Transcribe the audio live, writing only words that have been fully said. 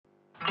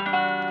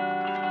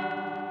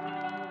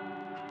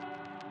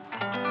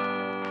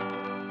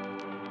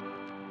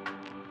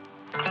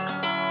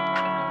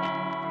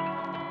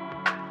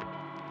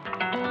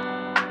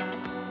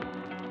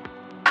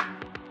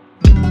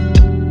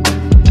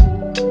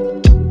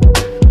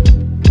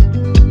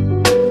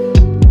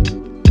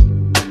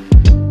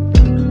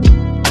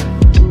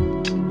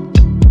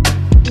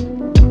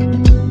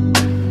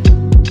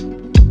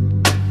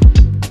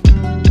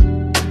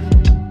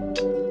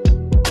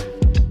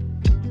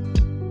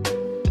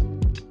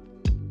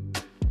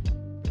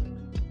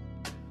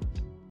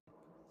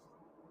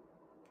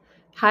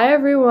Hi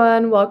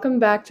everyone, welcome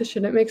back to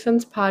Shouldn't Make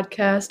Sense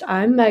podcast.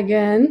 I'm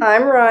Megan.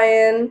 I'm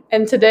Ryan.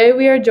 And today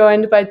we are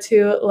joined by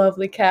two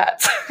lovely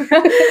cats.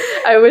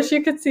 I wish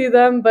you could see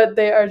them, but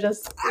they are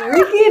just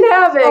wreaking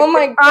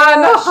havoc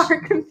on our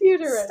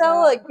computer right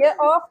Stella, now. get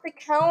off the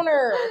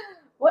counter.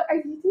 What are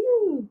you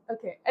doing?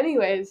 Okay,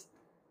 anyways.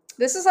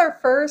 This is our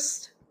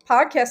first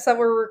podcast that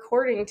we're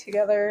recording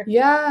together.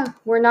 Yeah,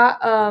 we're not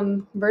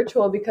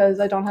virtual because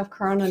I don't have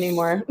Corona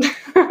anymore.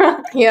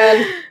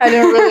 Yeah, I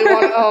didn't really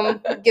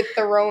want to get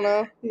the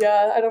Rona.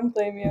 Yeah, I don't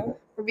blame you.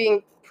 We're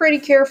being pretty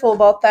careful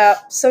about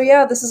that. So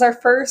yeah, this is our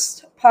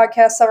first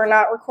podcast that we're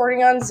not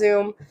recording on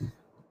Zoom.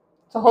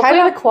 So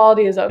hopefully the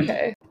quality is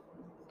okay.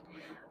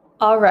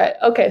 All right.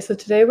 Okay, so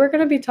today we're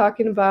going to be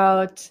talking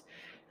about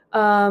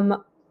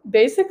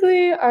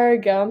basically our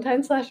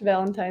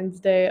Valentine's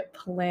Day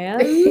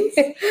plans.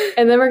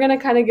 And then we're going to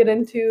kind of get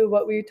into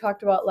what we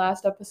talked about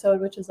last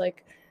episode, which is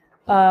like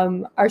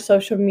our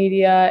social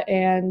media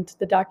and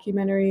the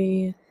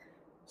documentary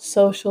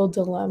Social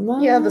Dilemma.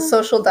 Yeah, the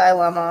Social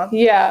Dilemma.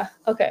 Yeah.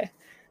 Okay.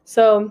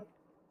 So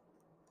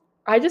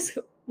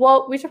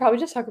we should probably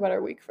just talk about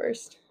our week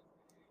first.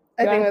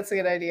 I think that's a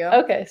good idea.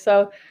 Okay.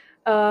 So,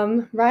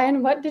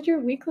 Ryan, what did your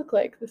week look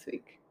like this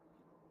week?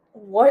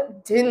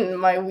 What didn't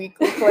my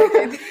week look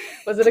like?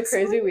 Was it a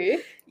crazy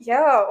week?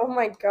 Yeah. Oh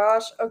my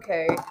gosh.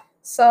 Okay.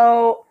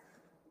 So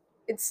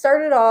it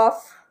started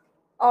off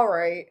all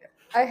right.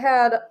 I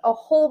had a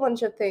whole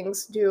bunch of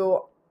things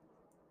due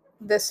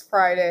this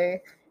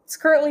Friday. It's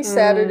currently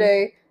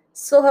Saturday.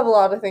 Still have a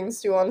lot of things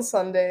due on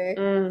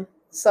Sunday.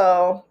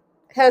 So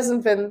it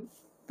hasn't been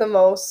the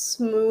most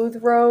smooth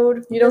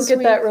road. You don't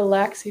get that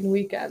relaxing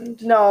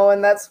weekend. No,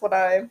 and that's what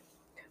I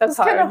was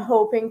kind of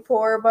hoping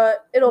for,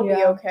 but it'll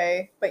be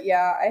okay. But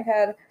yeah, I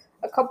had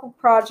a couple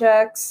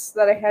projects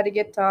that I had to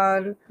get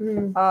done.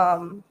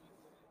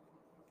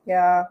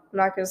 Yeah, I'm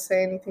not going to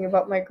say anything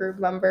about my group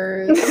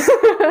members.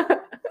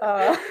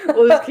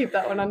 We'll just keep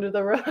that one under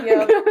the rug.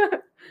 Yeah.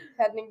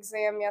 Had an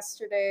exam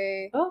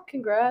yesterday. Oh,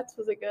 congrats.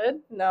 Was it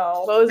good?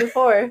 No. What was it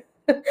for?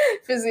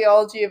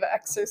 Physiology of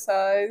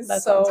exercise.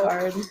 That sounds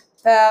hard.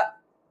 That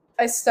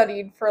I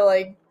studied for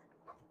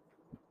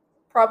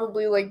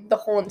probably the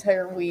whole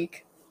entire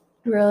week.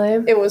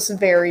 Really? It was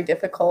very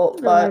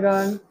difficult, but oh my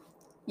God.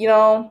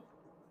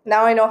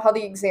 Now I know how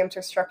the exams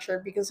are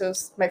structured because it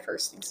was my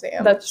first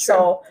exam. That's true.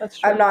 So That's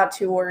true. I'm not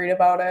too worried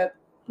about it.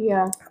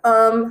 Yeah.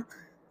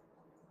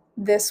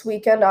 This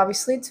weekend,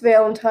 obviously, it's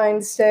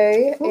Valentine's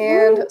Day,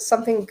 and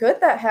something good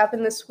that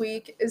happened this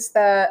week is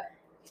that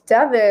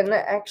Devin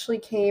actually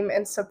came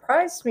and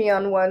surprised me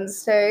on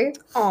Wednesday.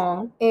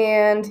 Aww.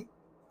 And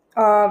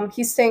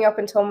he's staying up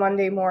until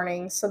Monday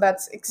morning, so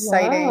that's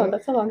exciting. Wow,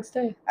 that's a long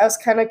stay. I was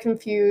kind of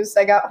confused.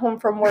 I got home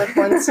from work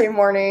Wednesday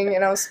morning,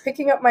 and I was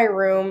picking up my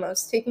room. I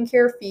was taking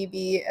care of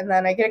Phoebe, and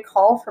then I get a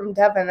call from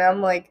Devin, and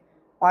I'm like,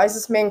 why is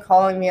this man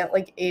calling me at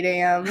 8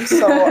 a.m.?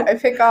 So I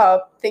pick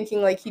up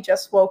thinking he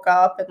just woke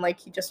up and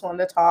he just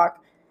wanted to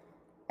talk.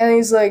 And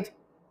he's like,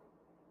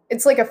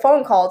 it's like a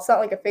phone call. It's not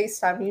like a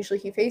FaceTime. Usually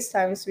he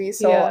FaceTimes me.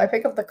 So I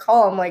pick up the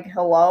call. I'm like,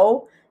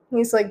 hello? And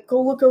he's like,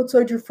 go look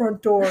outside your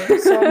front door.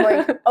 So I'm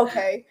like,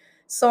 okay.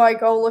 So I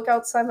go look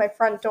outside my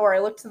front door. I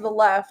look to the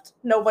left.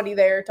 Nobody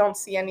there. Don't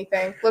see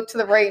anything. Look to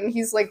the right, and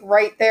he's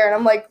right there. And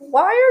I'm like,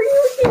 why are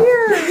you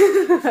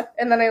here?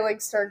 And then I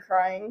start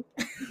crying.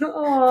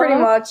 Aww, pretty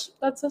much.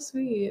 That's so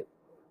sweet.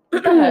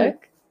 What the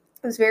heck?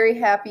 I was very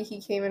happy he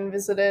came and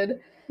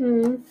visited.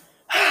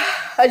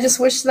 I just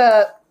wish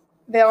that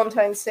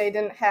Valentine's Day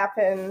didn't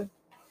happen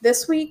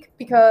this week,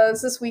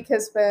 because this week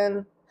has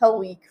been hell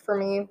week for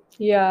me.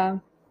 Yeah.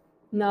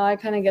 No, I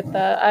kind of get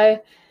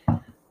that.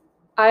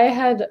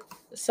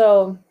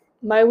 So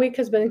my week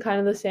has been kind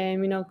of the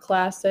same,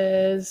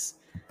 classes,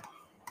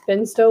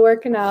 been still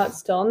working out,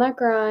 still on that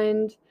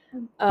grind.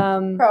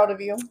 Proud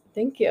of you.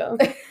 Thank you.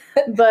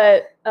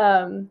 But,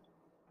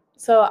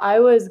 so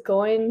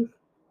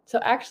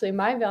actually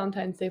my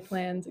Valentine's Day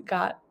plans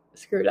got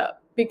screwed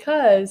up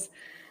because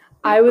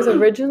I was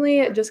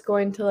originally just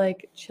going to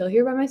chill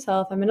here by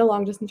myself. I'm in a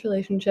long distance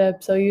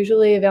relationship. So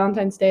usually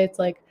Valentine's Day, it's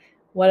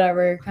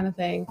whatever kind of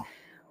thing.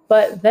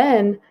 But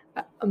then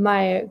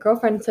my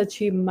girlfriend said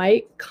she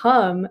might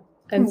come.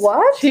 And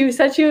what? She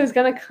said she was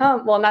going to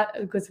come. Well, not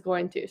was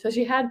going to. So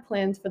she had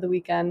plans for the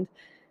weekend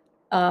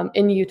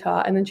in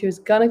Utah. And then she was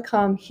going to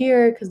come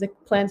here because the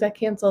plans got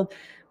canceled.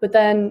 But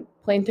then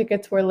plane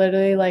tickets were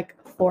literally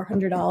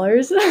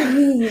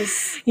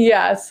 $400.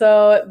 Yeah,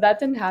 so that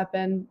didn't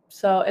happen.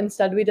 So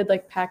instead we did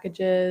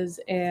packages,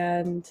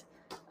 and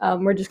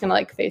we're just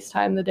going to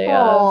FaceTime the day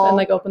of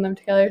and open them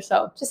together.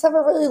 So just have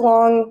a really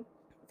long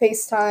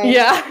FaceTime.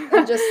 Yeah.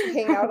 And just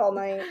hang out all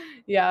night.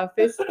 Yeah,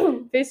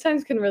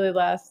 FaceTimes can really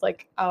last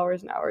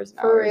hours and hours and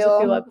For hours real.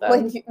 if you let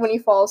them. When you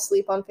fall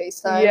asleep on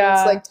FaceTime,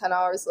 Yeah. It's 10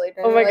 hours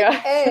later. Oh my God.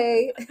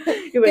 Hey,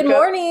 You wake good up.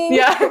 morning.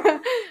 Yeah.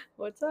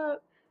 What's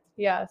up?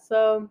 Yeah,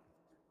 so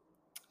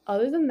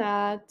other than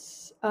that,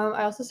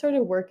 I also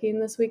started working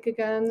this week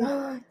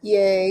again.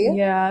 Yay.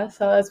 Yeah,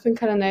 so that's been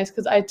kind of nice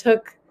because I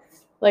took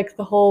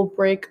the whole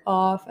break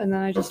off, and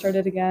then I just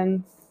started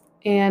again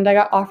and I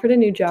got offered a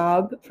new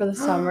job for the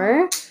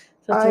summer.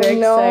 So it's very I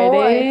know,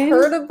 exciting. I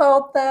heard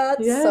about that.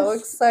 So Yes.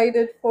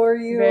 excited for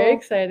you. Very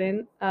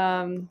exciting.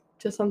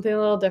 Just something a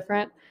little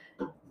different.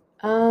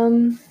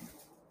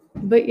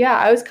 But yeah,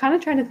 I was kind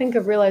of trying to think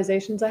of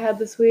realizations I had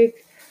this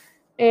week.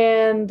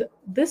 And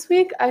this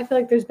week, I feel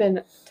like there's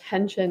been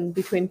tension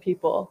between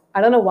people.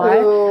 I don't know why.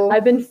 Ooh.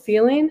 I've been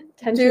feeling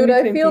tension Dude, I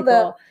between feel people.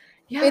 that.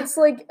 Yeah. It's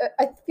like,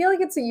 I feel like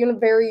it's a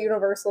very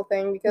universal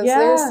thing because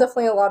there's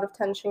definitely a lot of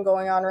tension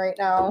going on right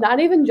now. Not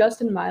even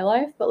just in my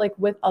life, but like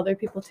with other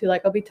people too.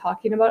 Like I'll be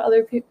talking about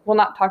other people. Well,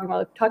 not talking about,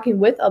 like, talking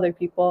with other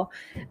people,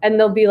 and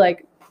they'll be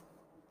like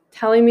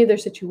telling me their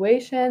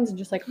situations and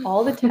just like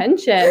all the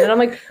tension. And I'm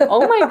like,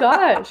 oh my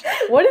gosh,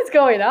 what is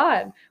going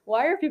on?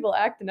 Why are people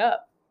acting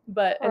up?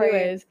 But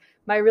anyways,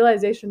 my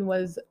realization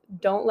was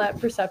don't let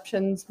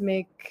perceptions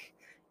make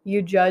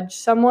you judge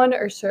someone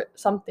or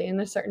something in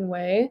a certain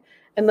way.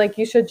 And like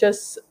you should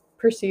just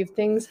perceive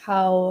things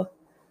how,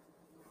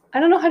 I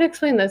don't know how to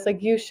explain this.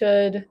 Like you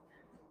should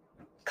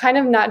kind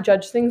of not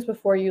judge things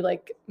before you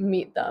like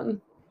meet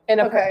them. And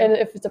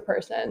if it's a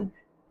person,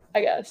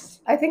 I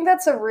guess. I think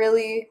that's a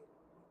really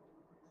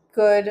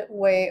good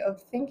way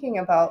of thinking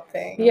about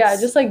things. Yeah,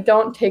 just like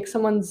don't take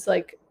someone's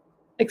like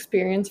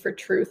experience for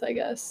truth, I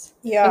guess.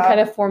 Yeah. And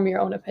kind of form your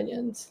own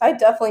opinions. I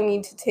definitely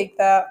need to take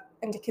that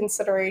into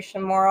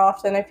consideration more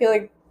often. I feel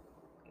like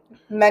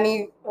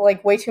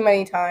way too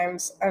many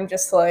times I'm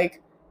just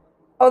like,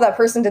 oh, that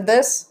person did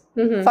this?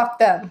 Mm-hmm. Fuck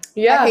them.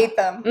 Yeah. I hate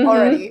them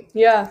already.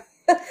 Yeah.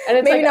 And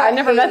it's maybe like, not I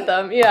never met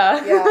them.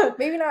 Yeah. Yeah.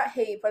 Maybe not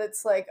hate, but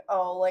it's like,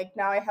 oh, like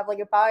now I have like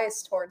a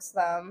bias towards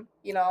them,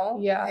 you know?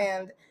 Yeah.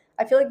 And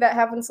I feel like that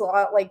happens a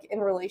lot like in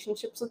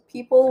relationships with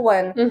people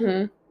when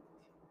Mm-hmm.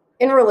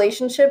 in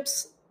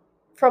relationships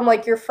from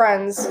like your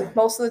friends,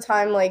 most of the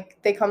time like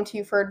they come to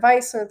you for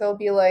advice or they'll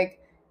be like,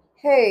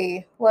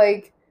 hey,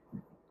 like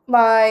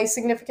my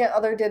significant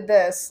other did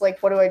this, like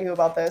what do I do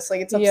about this?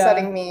 Like it's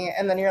upsetting me.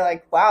 And then you're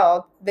like,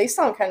 wow, they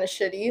sound kind of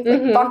shitty,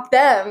 like fuck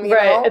them, you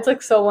know? It's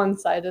like so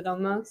one-sided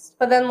almost.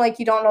 But then like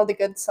you don't know the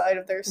good side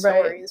of their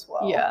story as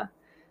well.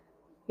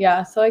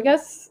 Yeah, so I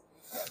guess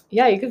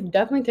you could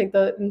definitely take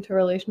that into a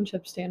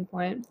relationship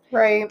standpoint,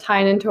 right?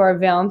 Tying into our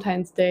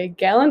Galentine's Day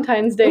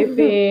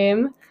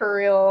theme. For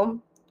real.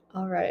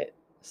 All right,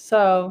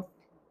 so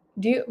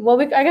I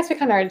guess we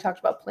kind of already talked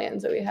about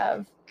plans that we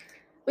have.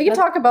 We can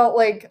talk about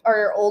like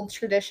our old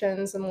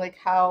traditions and like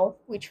how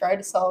we try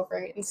to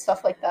celebrate and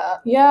stuff like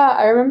that. Yeah,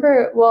 I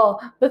remember.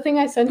 Well, the thing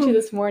I sent you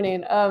this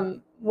morning,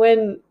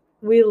 when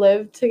we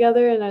lived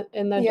together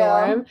in the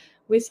dorm,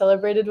 we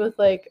celebrated with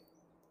like.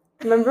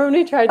 Remember when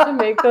we tried to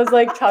make those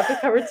like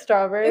chocolate covered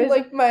strawberries? In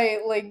like my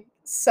like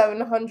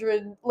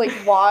 700 like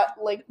watt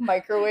like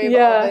microwave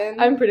oven.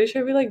 I'm pretty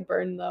sure we like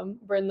burned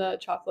the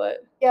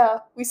chocolate. Yeah,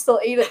 we still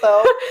ate it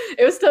though.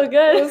 It was still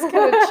good. It was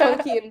kind of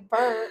chunky and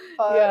burnt,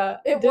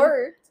 but it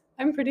worked.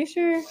 I'm pretty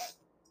sure.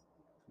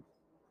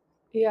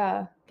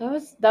 Yeah, that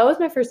was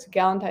my first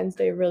Galentine's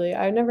Day. Really,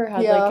 I never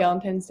had like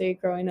Galentine's Day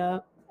growing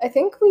up. I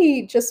think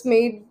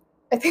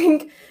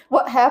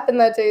what happened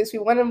that day is we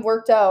went and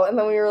worked out, and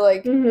then we were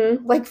like,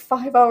 like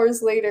 5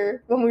 hours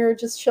later, when we were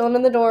just chilling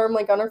in the dorm,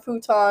 like on our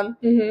futon,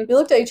 we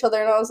looked at each other,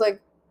 and I was like,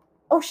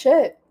 oh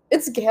shit,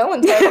 it's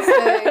Galentine's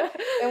Day.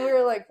 And we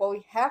were like, well,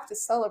 we have to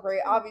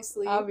celebrate,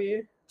 obviously.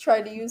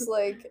 Tried to use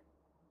like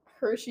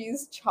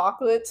Hershey's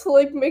chocolate to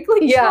like make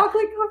like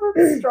chocolate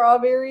covered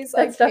strawberries.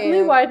 That's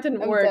definitely why it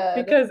didn't work,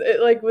 because it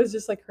like was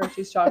just like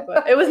Hershey's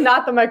chocolate. It was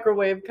not the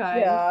microwave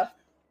kind. Yeah.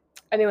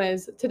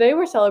 Anyways, today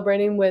we're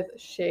celebrating with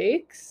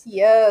shakes.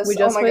 Yes. We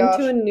just went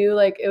to a new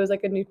it was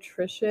like a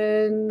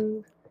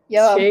nutrition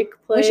shake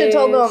place. We should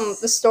tell them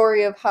the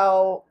story of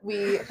how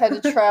we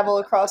had to travel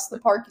across the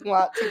parking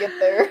lot to get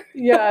there.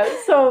 Yeah,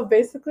 so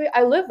basically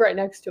I live right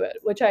next to it,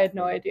 which I had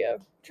no idea.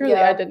 Truly,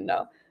 I didn't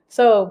know.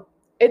 So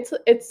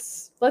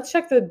it's let's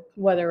check the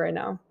weather right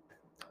now.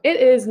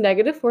 It is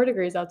 -4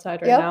 degrees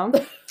outside right now.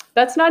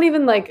 That's not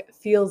even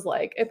feels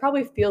like. It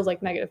probably feels like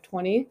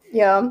 -20.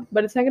 Yeah.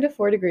 But it's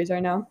 -4 degrees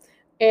right now.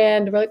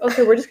 And we're like,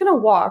 okay, we're just going to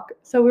walk.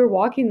 So we're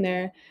walking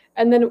there.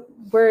 And then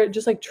we're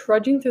just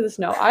trudging through the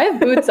snow. I have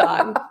boots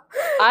on.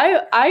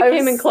 I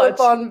came in clutch.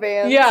 Slip-on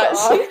Vans. Yeah,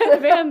 she had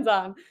Vans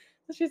on.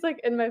 So she's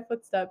in my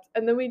footsteps.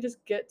 And then we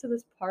just get to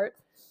this part.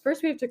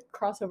 First, we have to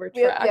cross over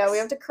tracks. We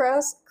have to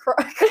cross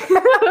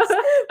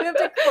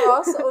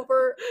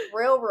over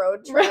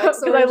railroad tracks.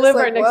 Because I live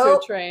right next to a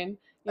train.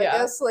 Yeah. I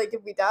guess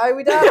if we die,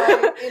 we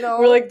die. You know.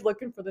 We're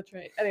looking for the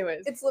train.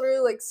 Anyways, it's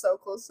literally so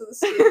close to the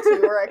street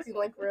too. We're acting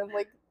like we're in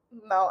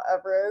Mount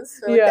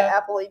Everest or the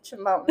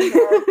Appalachian Mountains.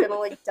 We're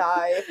gonna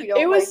die if we don't.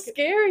 It was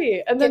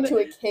scary. And then to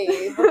a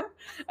cave.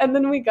 And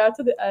then we got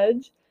to the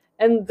edge,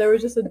 and there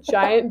was just a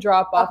giant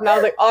drop off. And I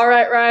was like, "All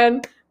right,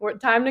 Ryan,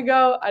 time to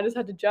go." I just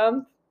had to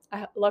jump.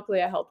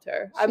 Luckily, I helped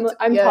her.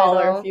 I'm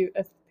taller.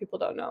 If people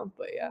don't know,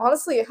 but yeah.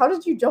 Honestly, how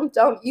did you jump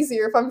down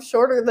easier if I'm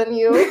shorter than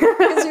you?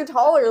 Because you're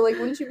taller.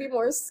 Wouldn't you be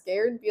more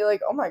scared? Be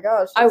like, oh my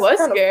gosh, I was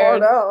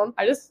scared. Far down.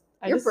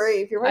 You're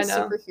brave. You're my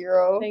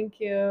superhero. Thank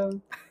you.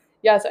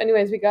 Yeah. So,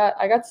 anyways, I got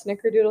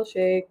Snickerdoodle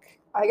shake.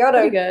 I got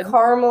Pretty a good.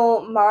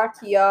 caramel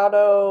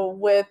macchiato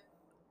with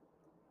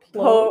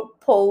Polessa.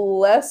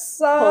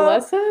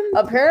 Polessa?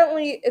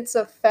 Apparently, it's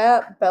a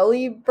fat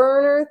belly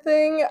burner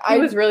thing. He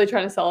was really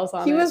trying to sell us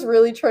on it. He was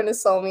really trying to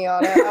sell me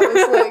on it. I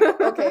was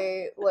like,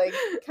 okay, like,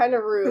 kind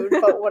of rude,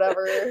 but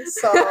whatever.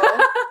 So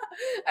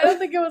I don't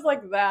think it was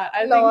like that.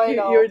 I think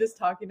you were just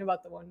talking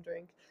about the one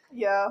drink.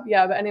 Yeah.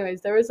 Yeah, but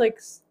anyways, there was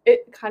like,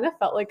 it kind of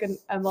felt like an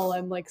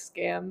MLM like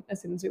scam as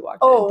soon as we walked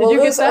Oh, in. Did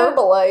you get that?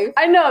 Herbalife.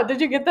 I know.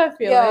 Did you get that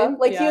feeling? Yeah,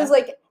 like he was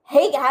like,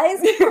 hey guys,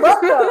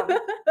 welcome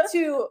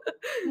to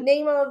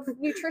name of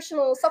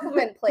nutritional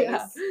supplement place.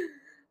 Yeah.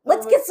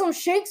 Let's get some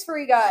shakes for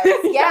you guys.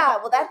 Yeah,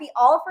 will that be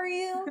all for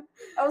you?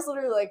 I was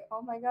literally like,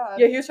 oh my god.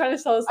 Yeah, he was trying to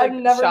sell us like I've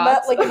never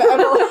shots. met like an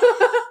MLM.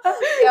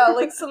 Yeah,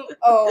 like some,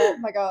 oh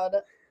my god.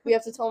 We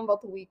have to tell him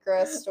about the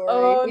wheatgrass story.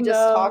 Oh, we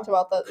just talked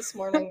about that this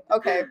morning.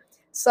 Okay,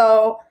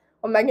 so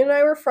when Megan and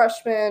I were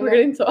freshmen. We're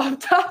getting so off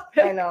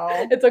topic. I know.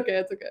 It's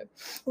okay.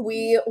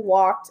 We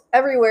walked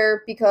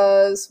everywhere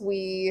because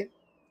we...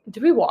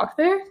 Did we walk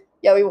there?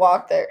 Yeah, we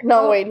walked there.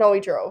 No, wait, no, we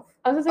drove.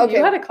 I was gonna say,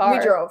 you had a car.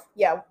 We drove.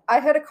 Yeah, I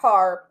had a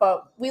car,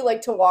 but we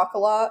like to walk a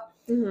lot.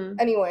 Mm-hmm.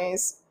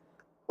 Anyways,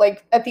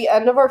 like at the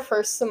end of our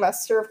first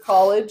semester of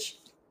college,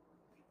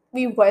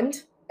 we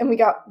went and we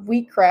got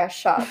wheatgrass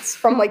shots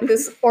from like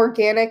this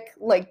organic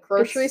like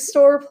grocery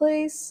store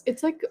place.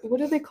 It's like, what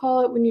do they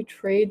call it when you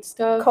trade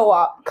stuff?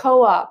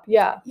 Co-op,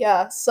 yeah.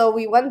 Yeah, so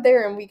we went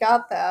there and we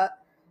got that.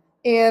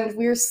 And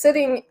we were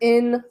sitting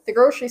in the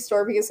grocery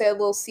store because they had a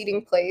little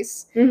seating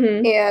place.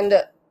 Mm-hmm.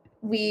 And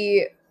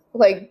we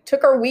like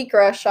took our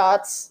wheatgrass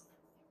shots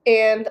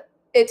and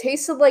it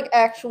tasted like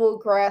actual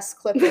grass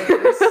clippings.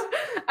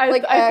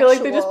 I feel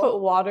like they just put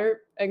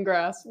water and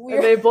grass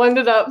and they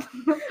blended up.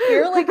 We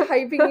were like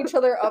hyping each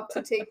other up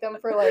to take them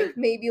for like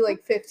maybe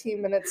like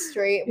 15 minutes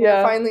straight. And we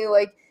were finally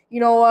like, you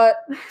know what?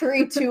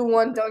 3, 2,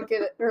 1, dunk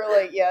it. Or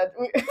like, yeah,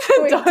 we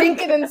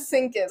dink it and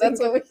sink it.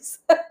 That's what we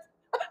said.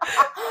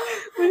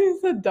 We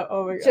said,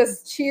 oh my god.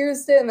 Just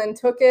cheersed it and then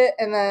took it.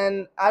 And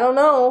then, I don't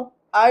know.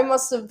 I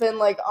must have been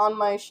like on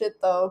my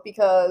shit though,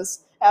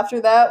 because after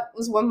that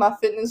was when my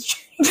fitness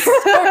changed.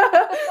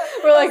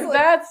 We're like,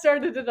 that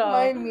started it off.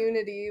 My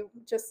immunity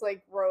just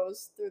like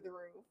rose through the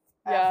roof.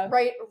 Yeah.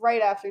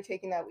 Right after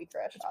taking that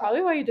wheatgrass shot. That's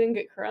probably why you didn't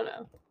get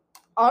corona.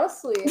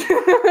 Honestly,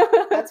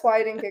 that's why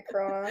I didn't get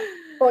corona.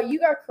 But you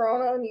got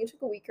corona and you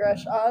took a wheatgrass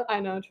shot. I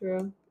know,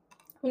 true.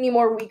 We need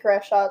more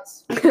wheatgrass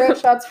shots. Wheatgrass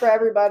shots for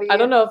everybody. I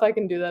don't know if I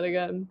can do that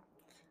again.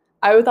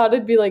 I thought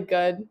it'd be like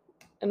good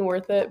and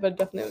worth it, but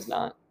definitely was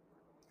not.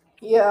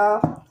 Yeah,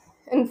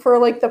 and for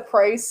like the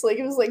price, like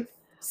it was like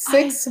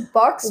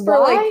 $6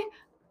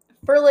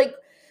 for like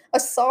a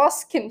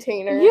sauce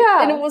container.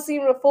 Yeah, and it wasn't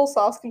even a full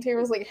sauce container;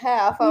 it was like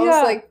half. I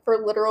was like,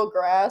 for literal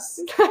grass.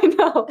 I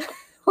know,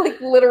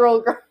 like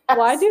literal grass.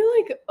 Why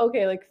do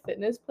like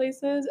fitness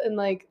places and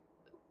like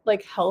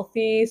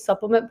healthy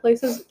supplement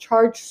places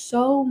charge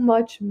so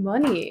much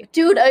money?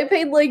 Dude, I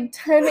paid like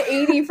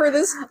 $10.80 for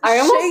this shake today. I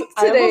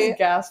almost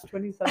gasped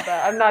when he said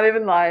that. I'm not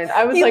even lying.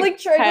 I was like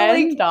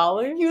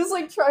 $10. He was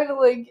like trying to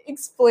like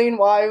explain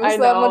why it was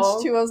that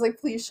much too. I was like,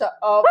 please shut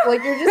up.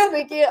 Like you're just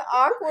making it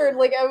awkward.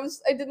 Like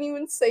I didn't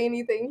even say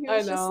anything. He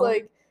was just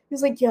like, he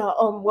was like, yeah,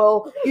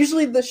 well,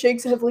 usually the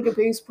shakes have like a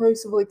base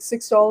price of like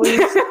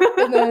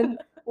 $6 and then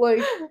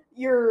like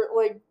your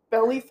like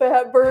belly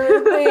fat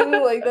burner thing,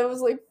 like that was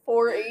like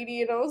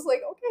 $4.80, and I was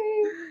like,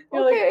 okay.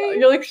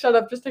 You're like, shut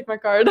up, just take my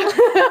card.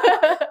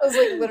 I was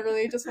like,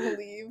 literally, I just want to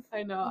leave.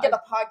 I know. Get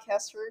a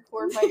podcast to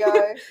record, my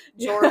guy,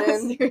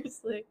 Jordan. Yeah,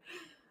 seriously.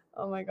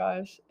 Oh my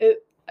gosh.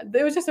 It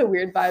was just a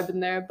weird vibe in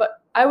there,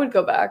 but I would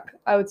go back.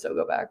 I would still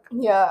go back.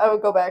 Yeah, I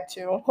would go back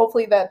too.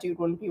 Hopefully that dude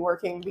wouldn't be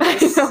working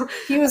because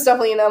he was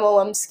definitely an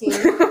MLM scheme.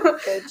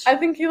 Bitch. I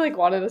think he like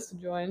wanted us to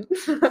join.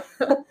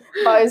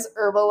 Buys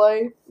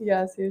Herbalife.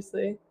 Yeah,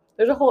 seriously.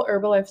 There's a whole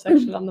Herbalife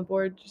section on the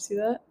board. Did you see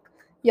that?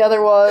 Yeah,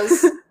 there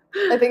was.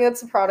 I think that's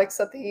the products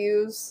that they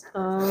use.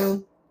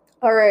 All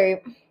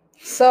right.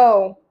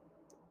 So,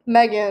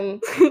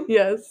 Megan.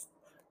 Yes.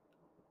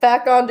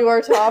 Back onto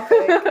our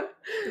topic.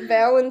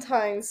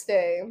 Valentine's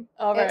Day.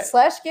 All right.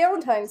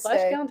 /Galentine's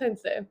Day.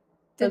 /Galentine's Day.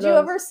 Did you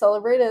ever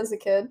celebrate it as a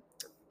kid?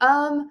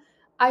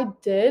 I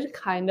did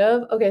kind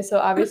of. Okay, so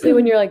obviously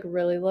when you're like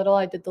really little,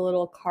 I did the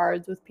little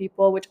cards with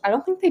people, which I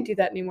don't think they do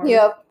that anymore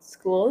with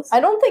schools. I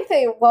don't think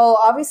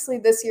obviously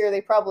this year they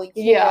probably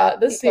can't. Yeah,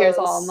 this year it's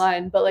all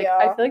online, but like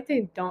I feel like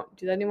they don't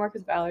do that anymore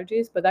because of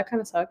allergies, but that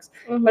kind of sucks.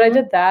 Mm-hmm. But I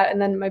did that, and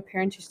then my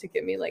parents used to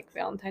get me like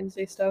Valentine's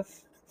Day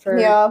stuff for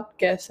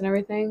gifts and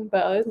everything,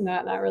 but other than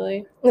that, not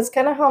really. It's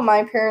kind of how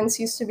my parents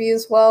used to be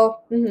as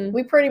well. Mm-hmm.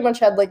 We pretty much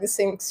had like the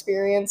same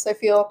experience, I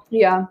feel.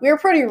 Yeah. We were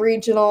pretty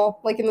regional,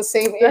 like in the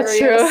same area. That's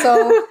true.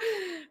 So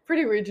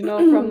pretty regional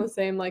from the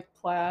same like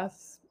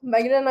class.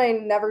 Megan and I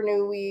never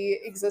knew we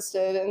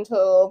existed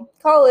until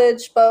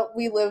college, but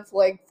we lived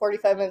like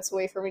 45 minutes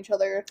away from each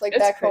other, like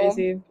back home. It's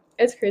crazy.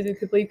 It's crazy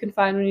people you can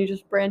find when you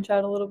just branch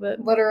out a little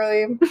bit.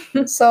 Literally.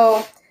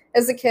 So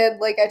as a kid,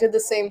 like I did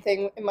the same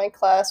thing in my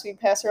class. We'd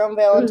pass around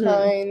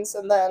Valentine's,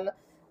 and then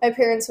my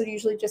parents would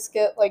usually just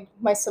get, like,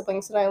 my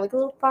siblings and I, like, a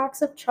little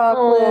box of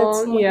chocolates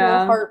Aw, and, like, a yeah.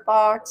 little heart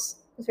box.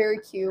 It was very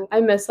cute.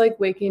 I miss like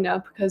waking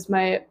up because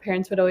my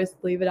parents would always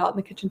leave it out on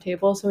the kitchen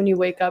table. So when you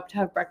wake up to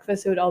have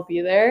breakfast, it would all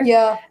be there.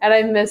 Yeah. And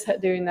I miss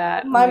doing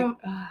that.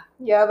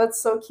 Yeah, that's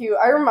so cute.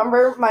 I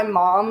remember my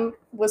mom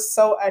was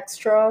so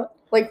extra,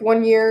 like,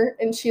 one year,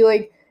 and she,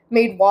 like,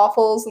 made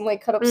waffles and,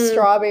 like, cut up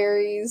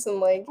strawberries and,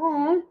 like,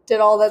 Aw.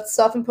 did all that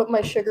stuff and put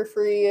my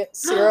sugar-free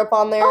syrup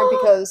on there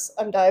because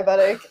I'm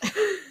diabetic.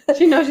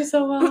 She knows you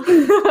so well.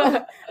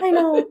 I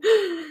know.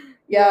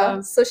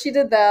 Yeah, so she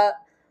did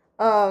that.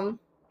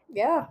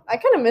 Yeah, I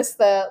kind of missed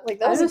that. Like,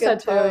 that was a good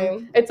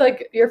time. It's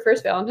like your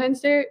first Valentine's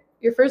Day.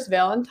 Your first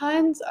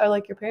Valentines are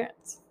like your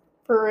parents.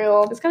 For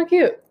real. It's kind of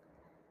cute.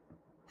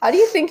 How do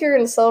you think you're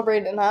going to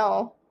celebrate it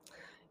now?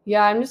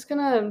 Yeah, I'm just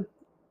going to,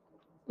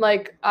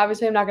 like,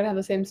 obviously I'm not going to have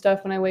the same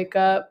stuff when I wake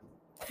up.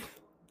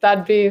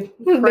 That'd be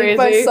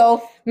crazy.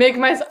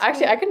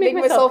 Actually, I could make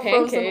myself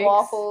pancakes. Frozen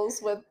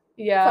waffles with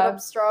cut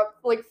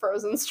up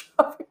frozen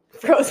strawberries.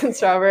 Frozen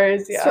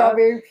strawberries, yeah.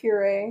 Strawberry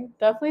puree.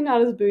 Definitely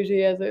not as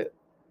bougie as it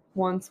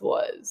once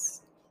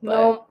was.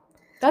 No.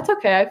 That's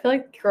okay. I feel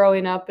like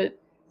growing up,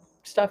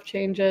 stuff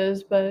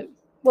changes, but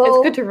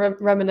it's good to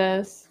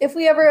reminisce. If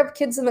we ever have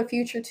kids in the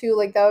future too,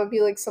 like, that would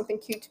be like something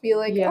cute to be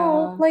like,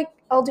 oh, like,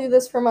 I'll do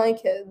this for my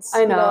kids.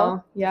 I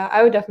know. Yeah,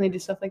 I would definitely do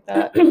stuff like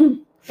that.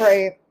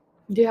 Right.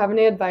 Do you have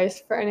any advice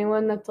for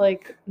anyone that's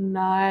like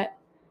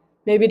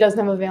maybe doesn't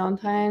have a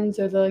Valentine's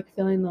or they're like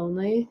feeling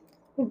lonely?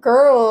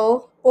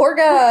 Girl or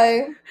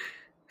guy,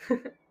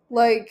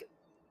 like,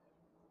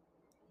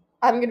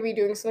 I'm gonna be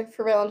doing something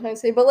for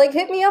Valentine's Day, but, like,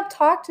 hit me up,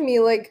 talk to me,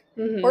 like,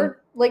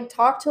 or, like,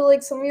 talk to,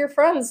 like, some of your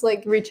friends,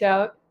 like, reach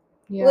out.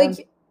 Yeah.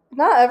 Like,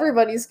 not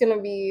everybody's gonna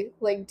be,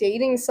 like,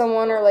 dating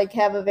someone or, like,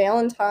 have a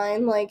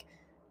Valentine. Like,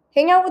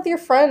 hang out with your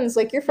friends.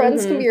 Like, your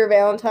friends can be your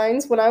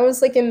Valentines. When I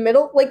was, like, in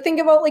think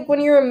about, like,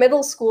 when you're in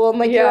middle school and,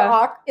 like,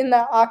 you're in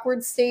that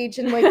awkward stage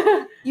and, like,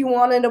 you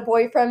wanted a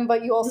boyfriend,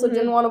 but you also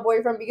didn't want a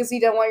boyfriend because you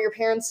didn't want your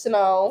parents to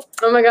know.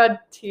 Oh my God,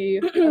 tea,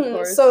 of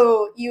course.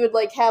 So you would,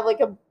 like, have, like,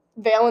 a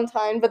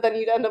Valentine, but then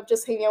you'd end up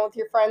just hanging out with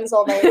your friends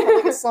all night and have,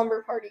 like, a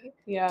slumber party.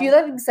 Yeah. Do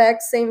that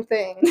exact same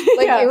thing.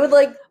 Like, it would,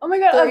 like, oh my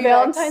God, a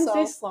Valentine's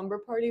Day slumber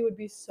party would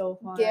be so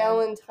fun.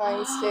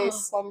 Valentine's Day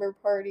slumber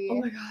party. Oh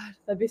my God,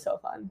 that'd be so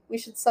fun. We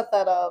should set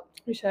that up.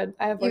 We should.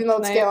 I have work even though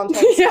tonight. It's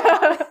Valentine's Day.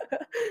 Yeah.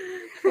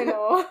 I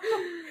know.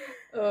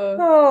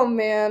 Oh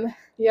man.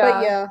 Yeah.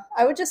 But yeah,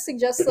 I would just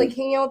suggest, like,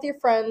 hanging out with your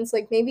friends.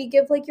 Like, maybe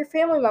give, like, your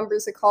family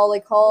members a call.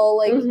 Like, call,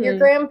 like, your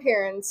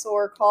grandparents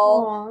or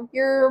call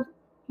your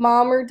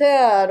mom or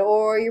dad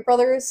or your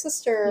brother or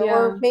sister,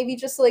 or maybe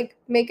just, like,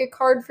 make a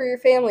card for your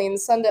family and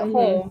send it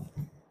home.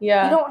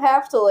 Yeah. You don't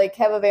have to, like,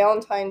 have a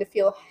Valentine to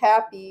feel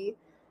happy.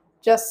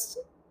 Just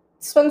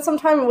spend some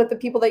time with the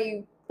people that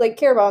you, like,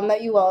 care about and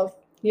that you love.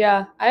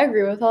 Yeah, I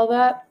agree with all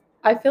that.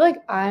 I feel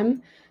like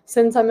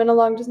since I'm in a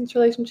long distance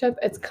relationship,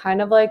 it's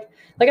kind of like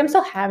I'm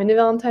still having a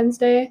Valentine's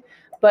Day,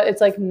 but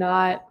it's like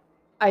not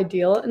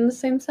ideal in the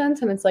same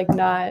sense, and it's like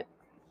not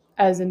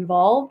as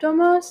involved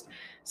almost.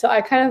 So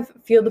I kind of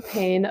feel the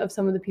pain of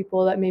some of the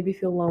people that maybe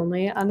feel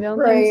lonely on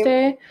Valentine's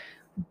Day.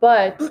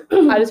 But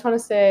I just want to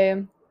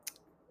say,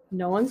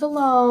 no one's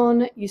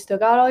alone. You still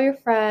got all your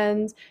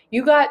friends.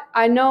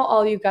 I know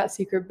all you got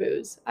secret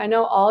booze. I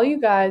know all you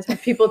guys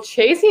have people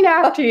chasing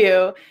after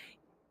you.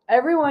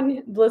 Everyone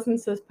who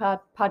listens to this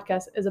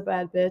podcast is a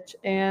bad bitch,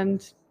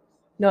 and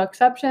no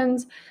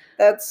exceptions.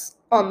 That's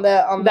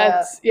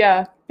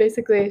yeah,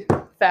 basically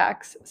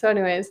facts. So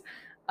anyways,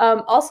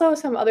 also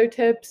some other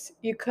tips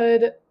you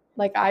could,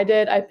 like I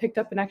did, I picked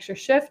up an extra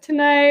shift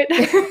tonight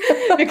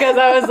because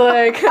I was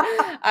like,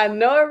 I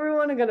know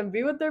everyone is gonna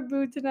be with their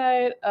boo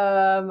tonight.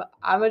 I'm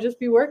gonna just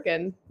be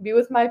working, be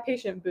with my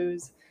patient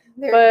boos.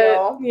 You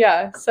go.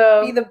 Yeah,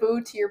 so be the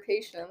boo to your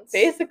patients.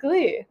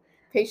 Basically.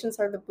 Patients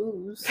are the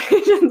boos.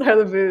 Patients are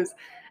the boos.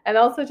 And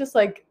also just,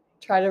 like,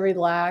 try to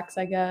relax,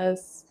 I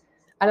guess.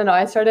 I don't know.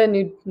 I started a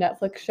new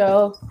Netflix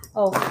show.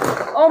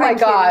 Oh my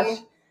gosh.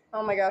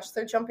 Oh my gosh.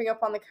 They're jumping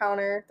up on the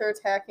counter. They're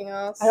attacking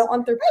us. I don't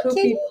want their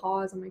poopy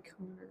paws on my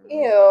counter.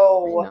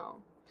 Ew. I know.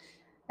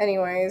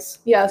 Anyways.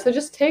 Yeah, so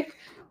just take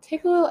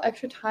a little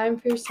extra time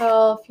for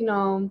yourself. You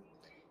know,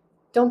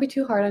 don't be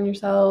too hard on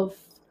yourself.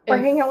 Or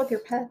hang out with your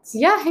pets.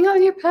 Yeah, hang out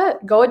with your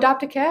pet. Go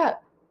adopt a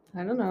cat.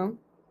 I don't know.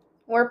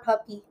 Or a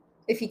puppy.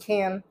 If you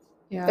can.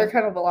 Yeah. They're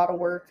kind of a lot of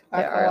work.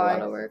 They are a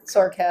lot of work. So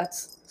are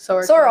cats. So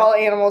are are all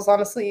animals,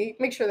 honestly.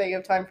 Make sure that you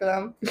have time for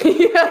them.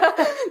 Yeah.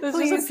 This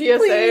is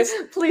a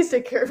PSA. Please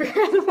take care of your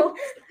animals.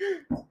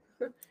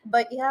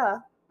 But yeah.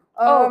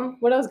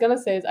 What I was going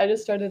to say is I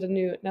just started a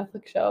new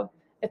Netflix show.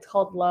 It's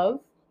called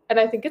Love. And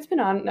I think it's been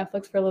on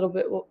Netflix for a little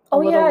while.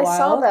 I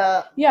saw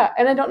that. Yeah,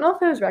 and I don't know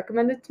if it was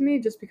recommended to me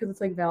just because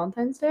it's like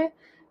Valentine's Day.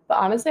 But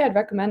honestly, I'd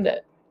recommend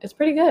it. It's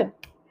pretty good.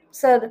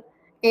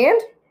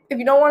 And if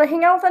you don't want to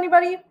hang out with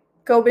anybody,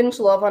 go binge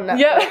Love on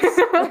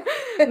Netflix.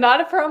 Yeah. Not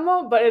a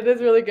promo, but it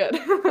is really good.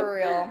 For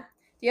real.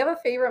 Do you have a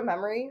favorite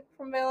memory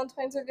from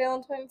Valentine's or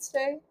Valentine's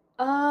Day?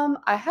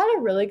 I had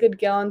a really good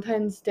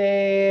Valentine's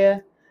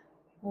Day.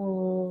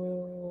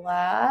 Oh,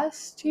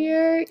 last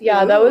year.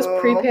 Yeah, that was Ooh.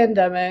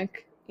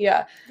 pre-pandemic.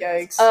 Yeah.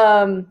 Yikes.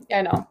 Yeah,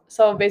 I know.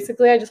 So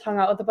basically I just hung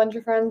out with a bunch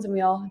of friends and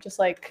we all just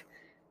like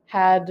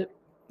had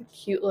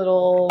cute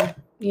little,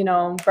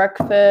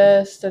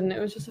 breakfast, and it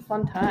was just a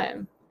fun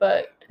time.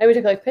 And we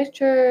took like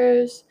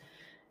pictures.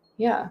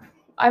 Yeah.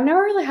 I've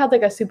never really had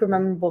like a super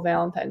memorable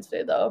Valentine's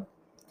Day though.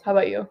 How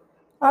about you?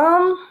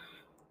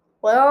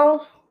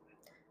 Well,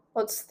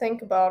 let's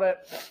think about it.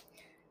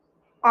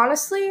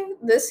 Honestly,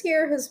 this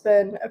year has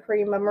been a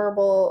pretty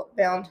memorable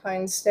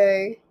Valentine's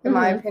Day, in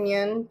my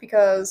opinion,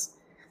 because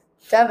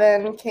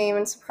Devin came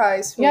and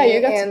surprised me. Yeah,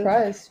 you got and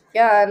surprised.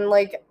 Yeah, and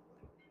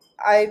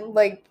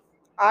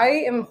I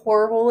am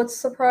horrible with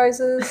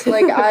surprises.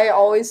 Like I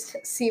always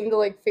seem to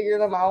like figure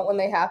them out when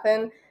they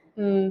happen.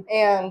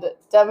 And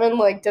Devin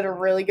like did a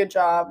really good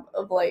job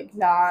of like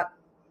not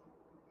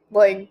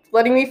like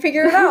letting me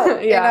figure it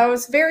out. Yeah. And I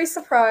was very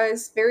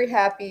surprised, very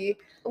happy,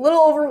 a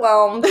little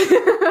overwhelmed,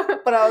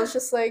 but I was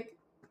just like,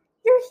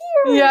 "You're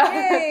here!" Yeah.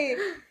 Yay!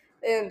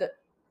 And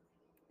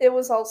it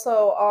was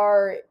also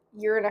our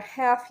year and a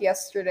half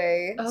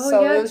yesterday,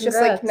 so yeah, it was just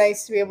like congrats.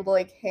 nice to be able to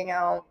like hang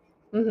out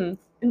Mm-hmm.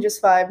 and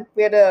just vibe.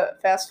 We had a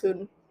fast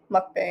food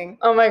mukbang.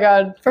 Oh my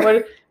god.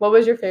 What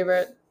was your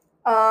favorite?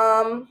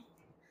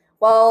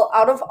 Well,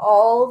 out of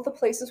all of the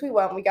places we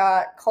went, we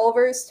got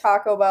Culver's,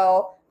 Taco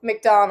Bell,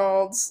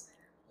 McDonald's.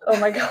 Oh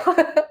my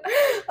god.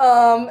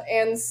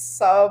 And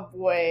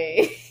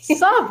Subway.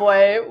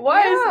 Subway?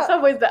 Why Yeah. is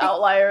Subway's the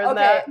outlier in Okay,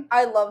 that?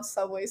 I love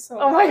Subway so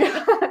much. Oh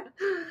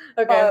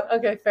my god.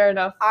 Okay, fair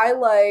enough. I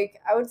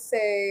would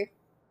say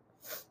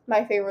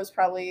my favorite was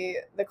probably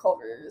the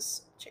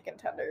Culver's chicken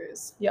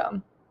tenders. Yeah.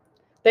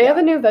 They have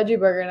a new veggie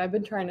burger and I've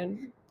been trying to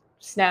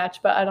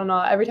snatch, but I don't know.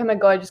 Every time I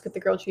go I just get the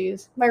grilled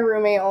cheese. My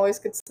roommate always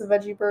gets the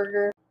veggie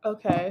burger.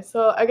 Okay,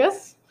 so I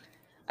guess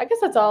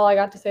that's all I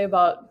got to say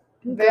about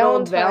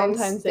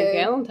Valentine's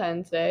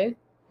Day.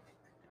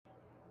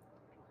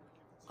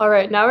 All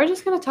right, now we're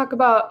just going to talk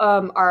about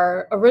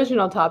our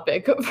original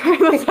topic for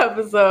this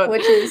episode,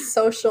 which is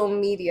social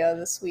media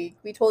this week.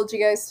 We told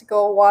you guys to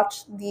go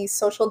watch The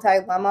Social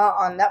Dilemma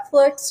on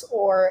Netflix,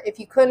 or if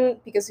you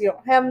couldn't because you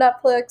don't have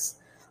Netflix,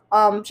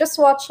 just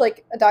watch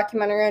like a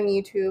documentary on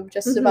YouTube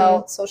just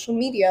about social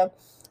media.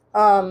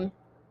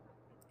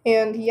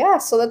 And yeah,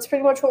 so that's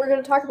pretty much what we're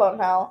going to talk about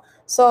now.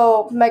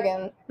 So,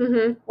 Megan,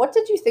 what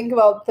did you think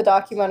about the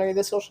documentary,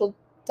 The Social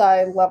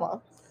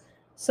Dilemma?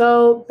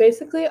 So,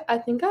 basically, I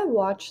think I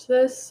watched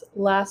this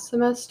last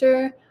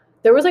semester.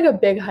 There was, like, a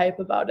big hype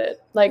about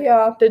it. Like,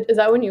 yeah. Is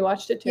that when you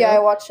watched it, too? Yeah, I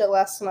watched it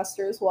last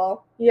semester as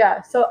well.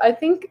 Yeah, so I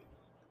think,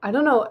 I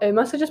don't know, it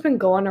must have just been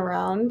going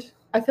around.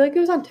 I feel like it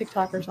was on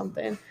TikTok or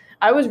something.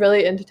 I was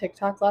really into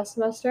TikTok last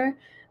semester,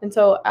 and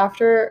so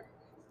after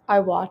I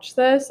watched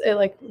this, it,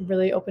 like,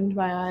 really opened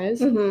my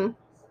eyes. And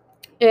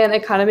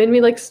it kind of made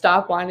me, like,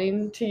 stop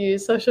wanting to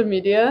use social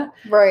media.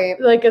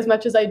 Right. Like, as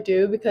much as I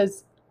do,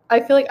 because I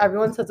feel like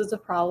everyone says it's a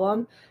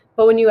problem,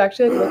 but when you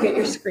actually like, look at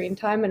your screen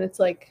time and it's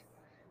like,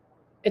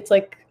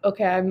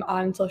 okay, I'm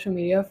on social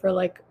media for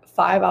like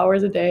 5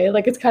 hours a day.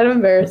 Like, it's kind of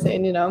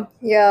embarrassing, you know?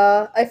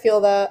 Yeah, I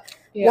feel that.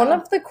 Yeah. One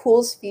of the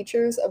coolest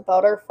features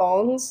about our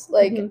phones,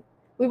 like,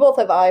 we both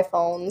have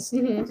iPhones,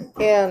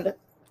 and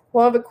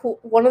one of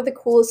the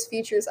coolest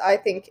features, I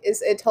think,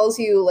 is it tells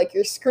you, like,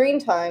 your screen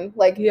time,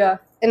 like,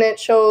 and it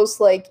shows,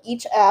 like,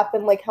 each app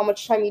and, like, how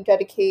much time you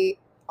dedicate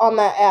on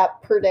that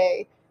app per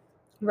day.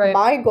 Right.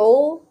 My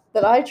goal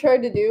that I try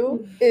to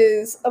do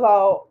is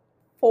about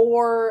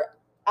 4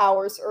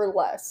 hours or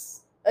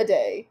less a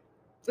day.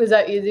 Is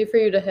that easy for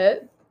you to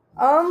hit?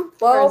 Well,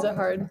 or is it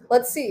hard?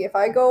 Let's see. If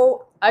I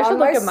go, I should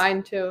look at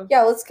mine too.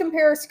 Yeah, let's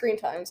compare screen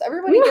times.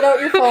 Everybody, get out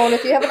your phone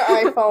if you have an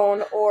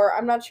iPhone, or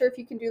I'm not sure if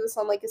you can do this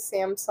on like a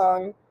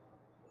Samsung.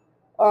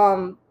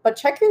 But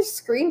check your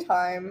screen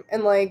time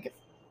and like.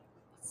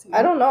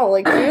 I don't know,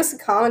 like, leave us a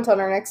comment on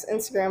our next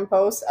Instagram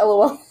post,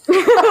 LOL.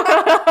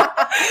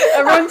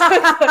 everyone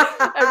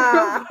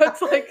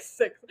puts, like,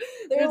 6.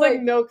 There's,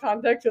 like, no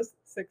context, just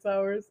 6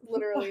 hours.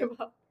 Literally.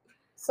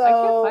 So, I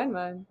can't find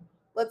mine.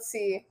 Let's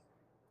see.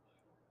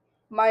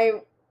 My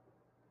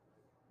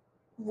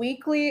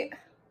weekly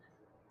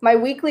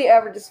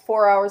average is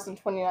 4 hours and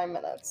 29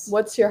 minutes.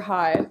 What's your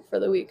high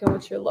for the week and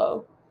what's your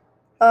low?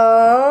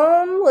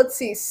 Let's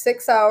see,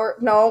 6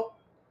 hours. No.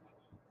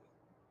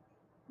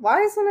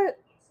 Why isn't it?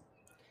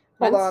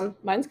 Hold on.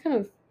 Mine's kind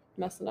of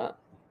messing up.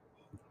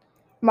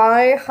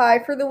 My high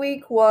for the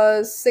week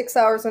was 6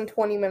 hours and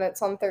 20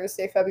 minutes on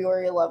Thursday,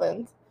 February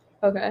 11th.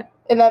 Okay.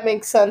 And that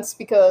makes sense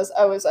because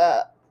I was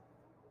at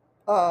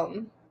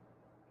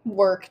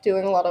work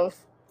doing a lot of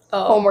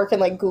homework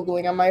and like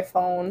Googling on my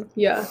phone.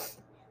 Yeah.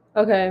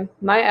 Okay.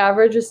 My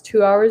average is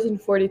 2 hours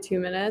and 42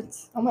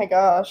 minutes. Oh my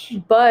gosh.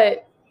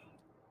 But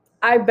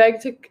I beg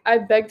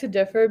to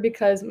differ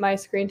because my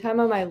screen time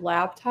on my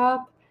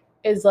laptop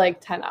is like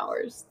 10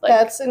 hours. Like,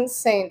 that's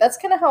insane. That's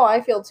kind of how I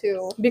feel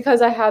too.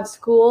 Because I have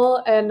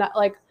school and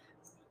like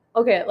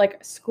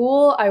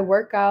school, I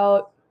work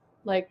out,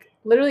 like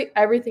literally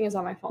everything is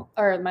on my phone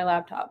or my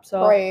laptop.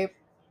 So right.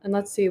 And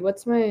let's see,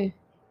 what's my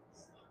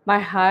My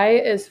high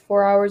is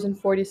 4 hours and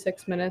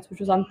 46 minutes,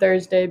 which was on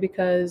Thursday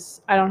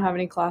because I don't have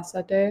any class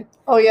that day.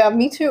 Oh yeah,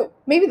 me too.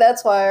 Maybe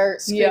that's why our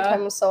screen Yeah.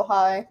 time was so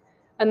high.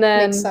 And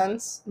then Makes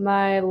sense.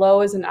 my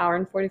low is an hour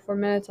and 44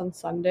 minutes on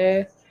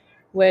Sunday,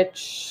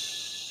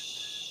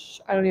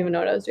 which I don't even know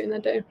what I was doing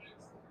that day.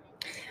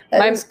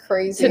 That is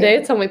crazy. Today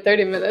it's only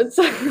 30 minutes.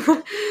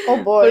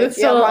 Oh boy. But it's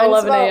still mine's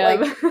 11 about,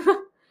 a.m. like,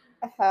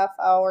 a half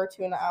hour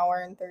to an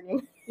hour and 30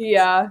 minutes.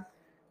 Yeah.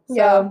 So,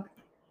 Yeah.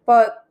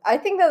 But I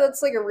think that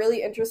that's like a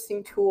really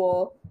interesting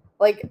tool.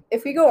 Like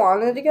if we go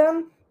on it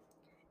again,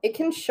 it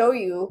can show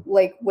you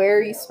like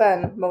where you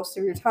spend most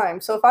of your time.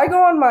 So if I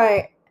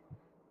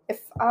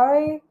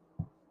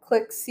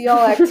click see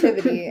all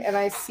activity and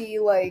I see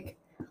like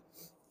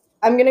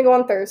I'm gonna go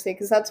on Thursday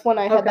because that's when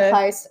I had the Okay.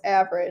 highest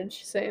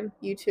average. Same.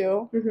 You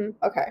too? Mm-hmm.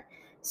 Okay.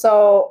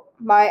 So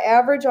my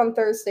average on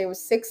Thursday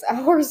was 6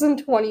 hours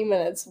and 20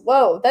 minutes.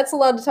 Whoa, that's a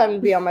lot of time to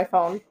be on my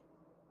phone.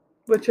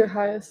 What's your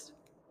highest?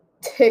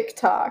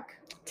 TikTok.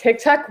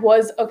 TikTok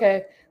was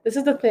okay. This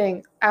is the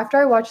thing. After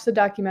I watched the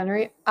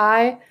documentary,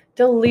 I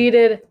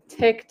deleted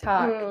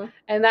TikTok.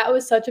 And that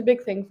was such a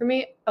big thing for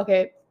me.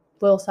 Okay,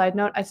 little side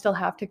note, I still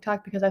have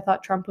TikTok because I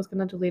thought Trump was going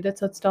to delete it,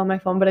 so it's still on my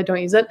phone, but I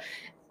don't use it.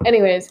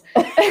 Anyways,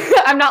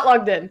 I'm not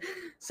logged in.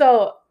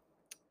 So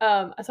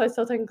I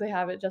still technically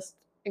have it just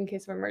in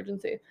case of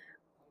emergency.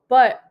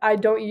 But I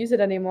don't use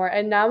it anymore.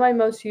 And now my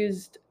most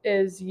used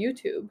is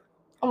YouTube.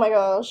 Oh my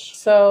gosh.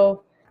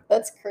 So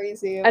that's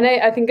crazy. And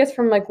I think it's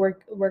from like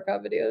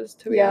workout videos,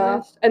 to be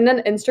honest. And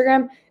then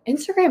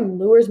Instagram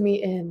lures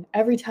me in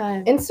every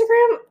time.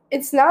 Instagram,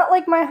 it's not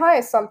like my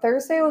highest. On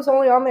Thursday, I was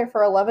only on there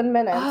for 11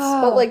 minutes.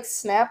 But like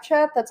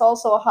Snapchat, that's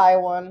also a high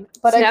one.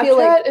 But Snapchat I feel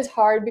like is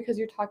hard because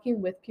you're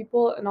talking with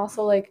people, and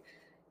also like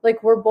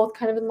we're both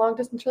kind of in long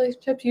distance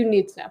relationships. You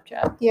need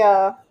Snapchat.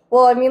 Yeah.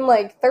 Well, I mean,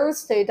 like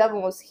Thursday,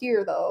 Devin was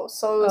here though,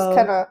 so it was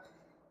kind of.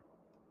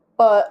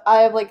 But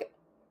I have like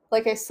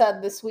I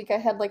said, this week I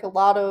had like a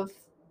lot of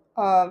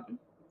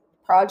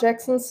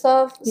projects and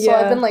stuff. So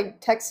I've been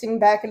like texting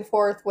back and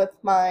forth with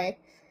my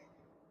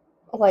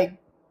like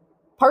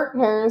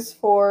partners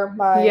for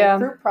my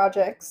group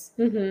projects.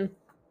 Mm-hmm.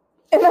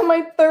 And then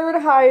my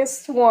third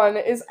highest one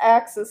is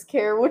Access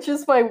Care, which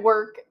is my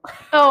work.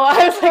 Oh,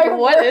 I was like,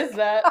 what is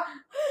that?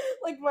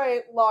 Like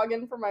my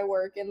login for my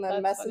work, and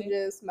then That's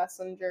Messages, funny.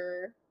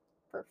 Messenger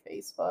for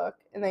Facebook,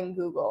 and then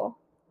Google.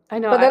 I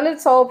know. But then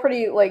it's all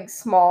pretty like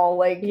small,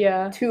 like 2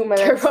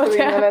 minutes, 3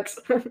 minutes.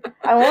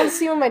 I want to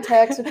see what my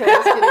tax return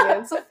is getting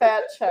in. It's a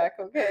fat check,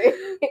 okay?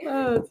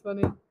 Oh, that's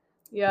funny.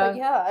 Yeah. But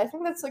yeah, I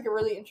think that's like a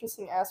really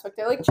interesting aspect.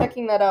 I like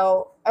checking that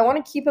out. I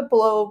want to keep it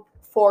below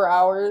 4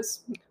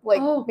 hours,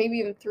 like maybe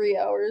even 3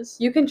 hours.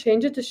 You can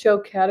change it to show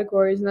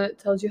categories, and then it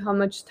tells you how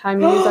much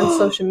time you use on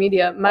social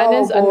media. Mine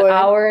is an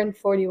hour and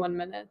 41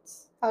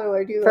 minutes. How do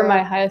I do that? For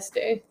my highest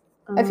day.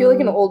 I feel like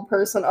an old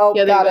person. Oh,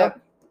 yeah, got it.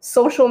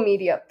 Social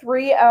media,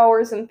 3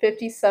 hours and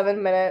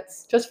 57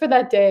 minutes. Just for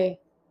that day.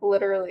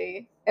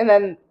 Literally. And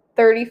then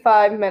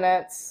 35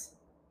 minutes.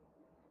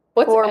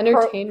 What's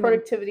entertainment?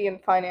 Productivity and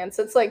finance.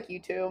 It's like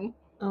YouTube.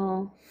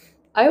 Oh.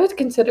 I would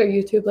consider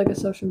YouTube like a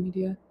social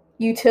media.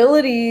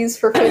 Utilities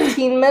for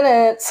 15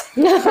 minutes.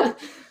 Oh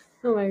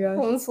my gosh.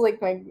 It's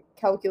like my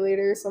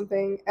calculator or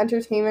something.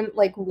 Entertainment,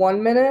 like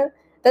 1 minute.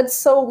 That's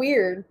so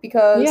weird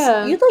because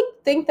you'd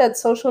like think that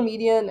social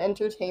media and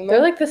entertainment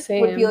they're like the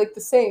same. Would be like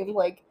the same.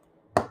 Like,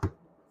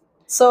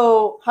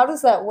 so how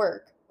does that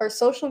work? Are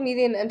social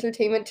media and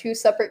entertainment two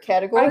separate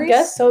categories? I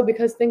guess so,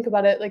 because think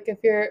about it. Like if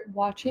you're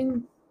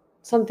watching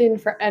something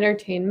for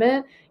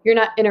entertainment, you're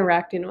not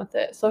interacting with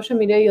it. Social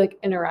media, you like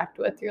interact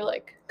with. You're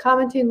like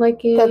commenting,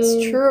 liking.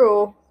 That's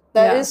true.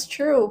 That is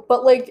true.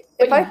 But like,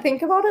 if I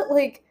think about it,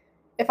 like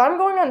if I'm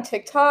going on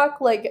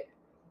TikTok, like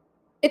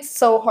it's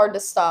so hard to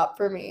stop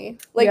for me.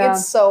 Like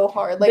it's so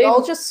hard. Like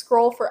I'll just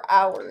scroll for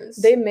hours.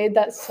 They made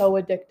that so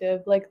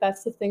addictive. Like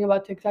that's the thing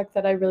about TikTok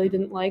that I really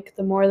didn't like.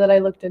 The more that I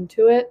looked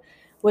into it,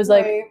 was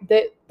like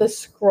the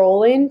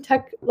scrolling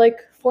tech like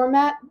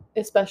format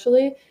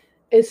especially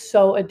is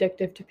so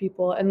addictive to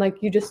people, and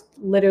like you just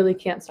literally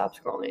can't stop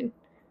scrolling.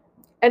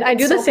 And I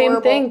do the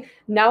same thing.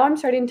 Now I'm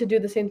starting to do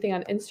the same thing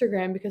on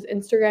Instagram because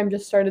Instagram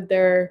just started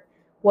their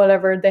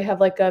whatever. They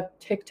have like a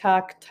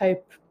TikTok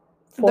type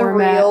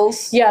format. The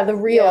Reels. Yeah, the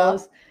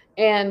Reels.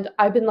 Yeah. And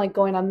I've been like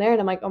going on there and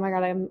I'm like, oh my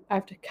God, I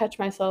have to catch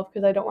myself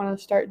because I don't want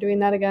to start doing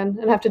that again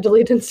and have to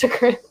delete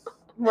Instagram.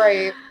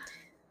 Right.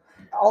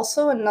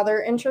 Also,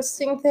 another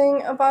interesting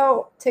thing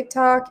about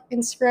TikTok,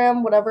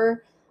 Instagram,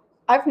 whatever,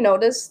 I've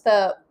noticed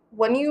that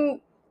when you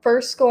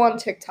first go on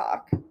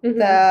TikTok,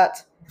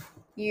 that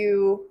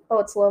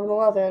it's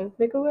 11:11.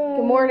 Make a wish.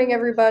 Good morning,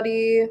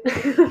 everybody.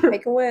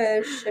 Make a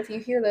wish if you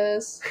hear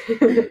this.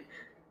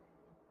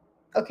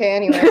 Okay,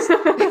 anyways.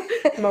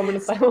 Moment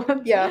of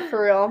silence. Yeah,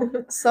 for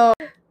real. So,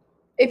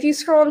 if you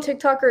scroll on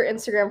TikTok or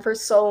Instagram for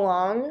so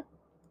long,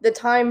 the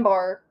time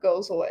bar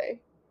goes away,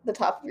 the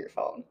top of your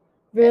phone.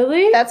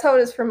 Really? That's how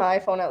it is for my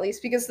phone, at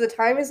least, because the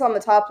time is on the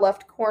top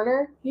left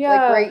corner,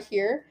 like right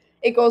here.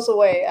 It goes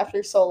away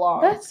after so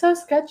long. That's so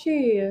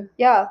sketchy.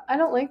 Yeah. I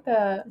don't like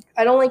that.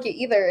 I don't like it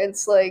either.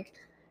 It's like,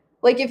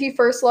 Like, if you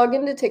first log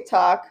into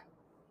TikTok,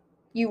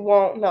 you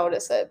won't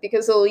notice it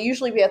because it'll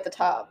usually be at the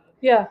top.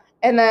 Yeah.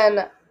 And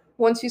then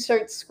once you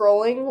start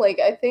scrolling, like,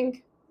 I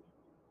think,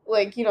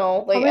 like, you know,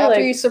 like, Probably, after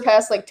like- you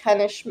surpass, like,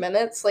 10-ish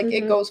minutes, like,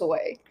 it Mhm. goes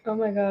away. Oh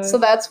my god. So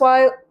that's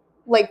why,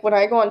 like, when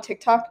I go on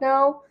TikTok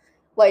now,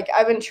 like,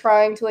 I've been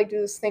trying to, like, do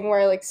this thing where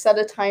I, like, set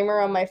a timer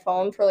on my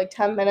phone for, like,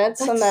 10 minutes,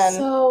 That's and then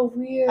so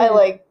weird. I,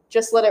 like,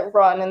 just let it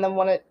run, and then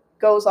when it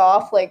goes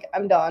off, like,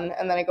 I'm done,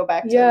 and then I go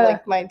back to, Yeah.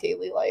 like, my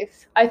daily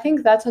life. I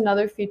think that's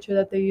another feature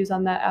that they use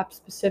on that app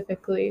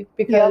specifically,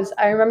 because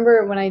I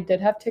remember when I did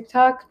have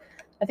TikTok,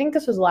 I think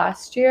this was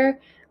last year,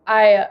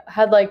 I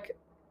had like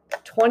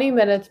 20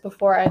 minutes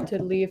before I had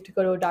to leave to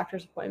go to a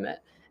doctor's appointment.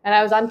 And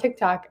I was on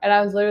TikTok and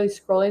I was literally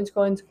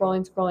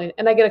scrolling.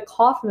 And I get a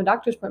call from the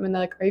doctor's appointment.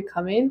 They're like, "Are you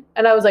coming?"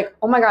 And I was like,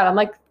 "Oh my God, I'm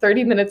like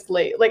 30 minutes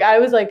late." Like, I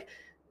was like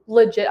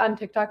legit on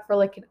TikTok for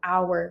like an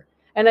hour.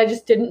 And I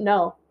just didn't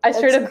know. I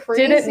straight That's up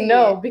crazy. didn't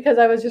know because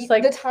I was just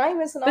like, the time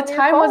isn't the on your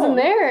time wasn't phone.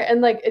 there. And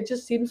like, it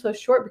just seems so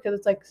short because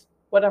it's like,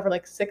 whatever,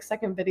 like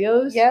 6-second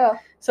videos. Yeah.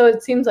 So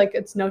it seems like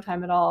it's no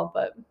time at all.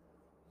 But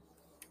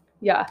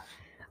yeah,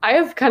 I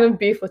have kind of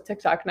beef with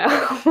TikTok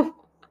now.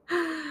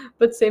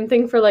 But same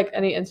thing for like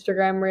any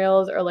Instagram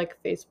reels or like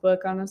Facebook,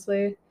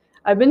 honestly.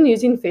 I've been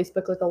using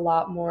Facebook like a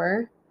lot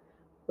more,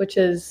 which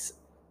is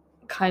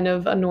kind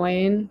of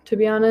annoying, to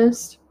be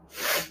honest.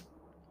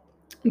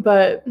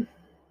 But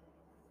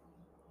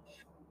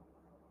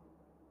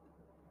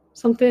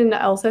something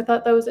else I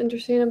thought that was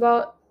interesting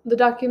about the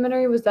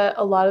documentary was that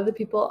a lot of the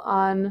people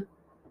on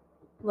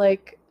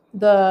like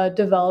the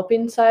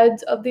developing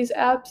sides of these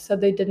apps said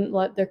they didn't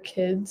let their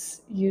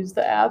kids use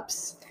the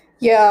apps.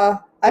 Yeah,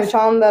 I Which-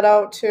 found that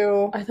out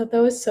too. I thought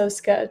that was so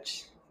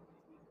sketch.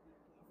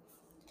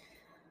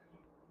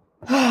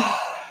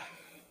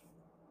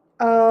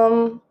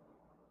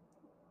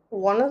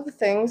 One of the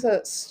things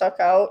that stuck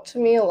out to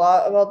me a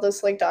lot about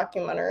this like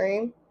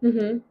documentary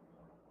Mm-hmm.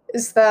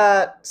 is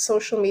that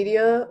social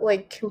media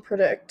like can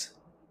predict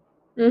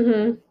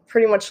Mm-hmm.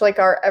 pretty much like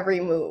our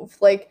every move.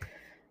 Like,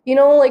 you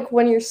know, like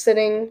when you're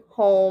sitting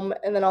home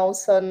and then all of a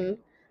sudden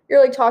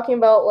you're like talking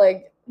about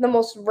like the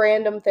most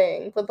random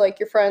thing with like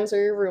your friends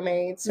or your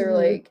roommates or Mhm.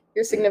 like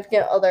your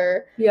significant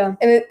other. Yeah.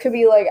 And it could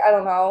be like, I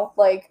don't know,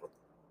 like,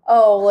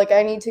 oh, like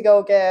I need to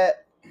go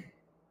get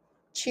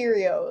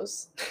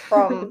Cheerios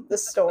from the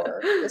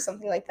store or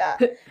something like that.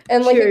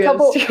 And like a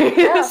couple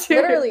yeah,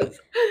 literally.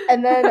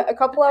 And then a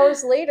couple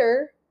hours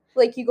later,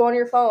 like you go on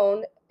your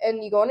phone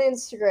and you go on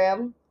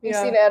Instagram, you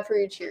see an ad for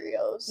your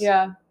Cheerios.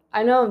 Yeah,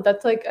 I know.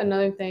 That's like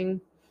another thing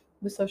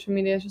with social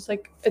media. It's just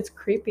like, it's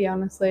creepy,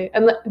 honestly.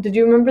 And did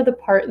you remember the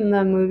part in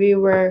the movie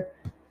where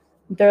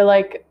they're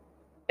like,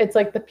 it's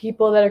like the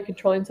people that are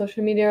controlling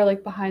social media are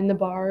like behind the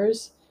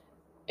bars,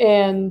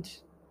 and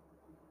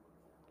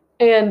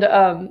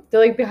they're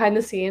like behind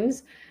the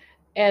scenes,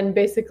 and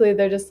basically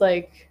they're just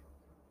like,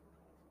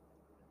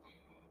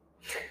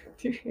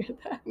 do you hear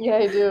that? Yeah,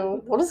 I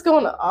do. What is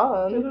going I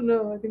on? don't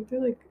know. I think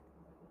they're like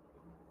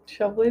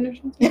shoveling or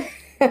something.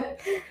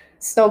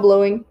 Snow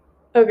blowing.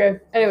 Okay.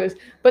 Anyways,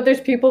 but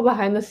there's people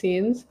behind the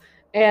scenes,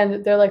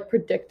 and they're like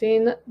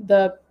predicting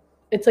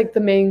it's like the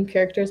main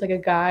character is like a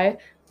guy,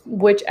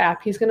 which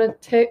app he's gonna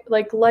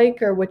like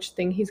or which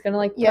thing he's gonna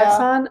like press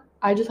on.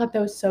 I just thought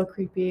that was so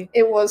creepy.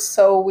 It was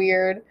so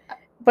weird.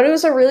 But it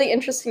was a really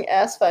interesting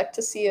aspect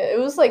to see it. It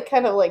was like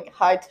kind of like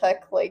high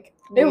tech, like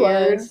It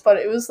weird, was. but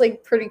it was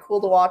like pretty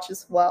cool to watch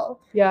as well.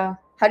 Yeah.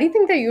 How do you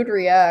think that you would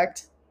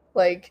react,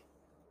 like,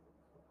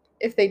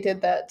 if they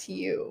did that to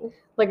you?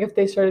 Like if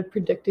they started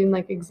predicting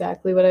like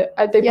exactly what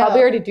they Yeah.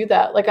 probably already do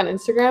that. Like on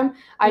Instagram,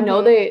 I know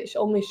Mhm. they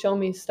only show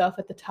me stuff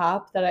at the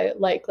top that I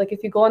like. Like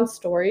if you go on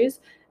stories,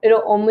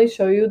 it'll only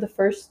show you the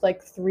first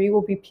like 3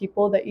 will be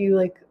people that you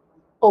like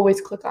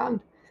always click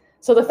on.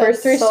 So the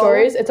first That's 3 so-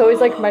 stories, it's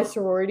always like my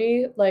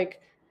sorority, like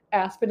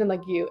Aspen, and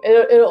like you.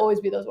 It'll always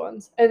be those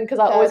ones, and because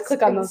I'll always That's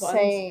click on those ones,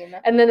 insane.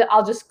 and then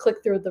I'll just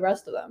click through the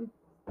rest of them.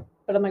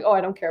 But I'm like, oh, I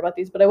don't care about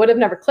these, but I would have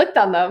never clicked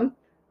on them.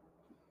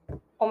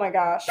 Oh my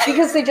gosh.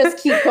 Because they just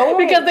keep going.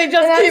 Because they And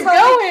just that's keep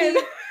how going.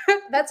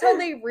 That's how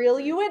they reel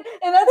you in.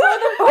 And that's how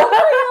they're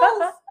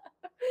reels.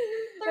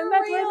 They're And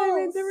that's why they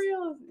made reels. the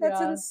reels. That's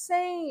yeah.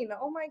 insane.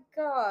 Oh my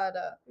god.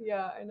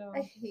 Yeah, I know.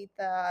 I hate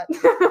that.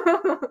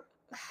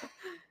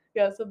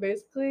 Yeah, so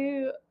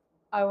basically,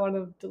 I want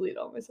to delete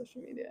all my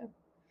social media.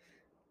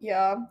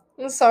 Yeah.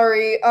 I'm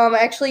sorry.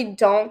 Actually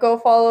don't go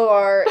follow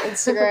our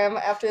Instagram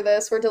after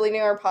this. We're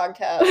deleting our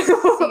podcast.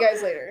 See you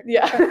guys later.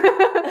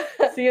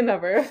 Yeah. See you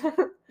never.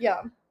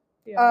 Yeah.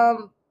 Yeah.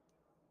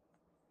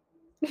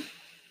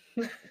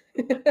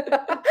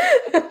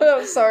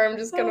 I'm sorry, I'm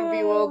just kind of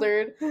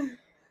bewildered.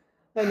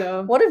 I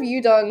know. What have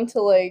you done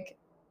to like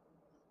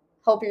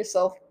help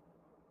yourself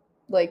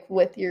like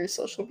with your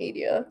social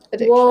media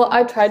addiction? Well,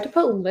 I tried to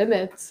put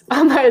limits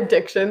on my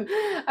addiction.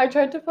 I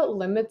tried to put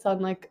limits on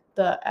like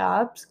the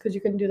apps because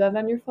you can do that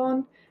on your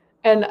phone.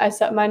 And I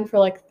set mine for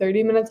like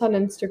 30 minutes on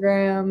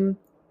Instagram.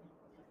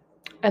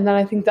 And then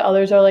I think the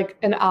others are like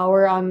an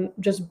hour on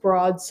just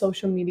broad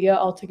social media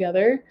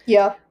altogether.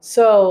 Yeah.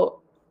 So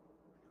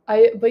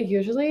but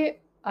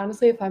usually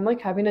honestly, if I'm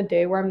like having a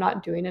day where I'm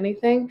not doing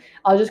anything,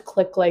 I'll just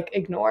click like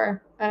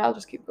ignore and I'll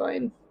just keep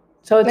going.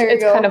 So it's There you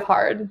it's go. kind of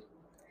hard.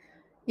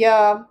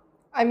 Yeah.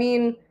 I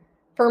mean,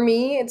 for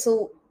me, it's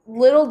a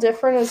little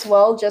different as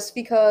well, just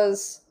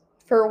because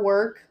for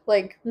work,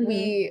 like,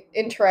 we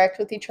interact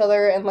with each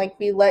other and, like,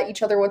 we let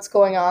each other what's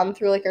going on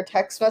through, like, our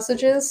text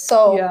messages.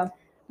 So Yeah.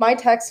 my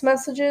text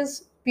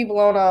messages be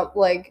blown up,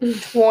 like,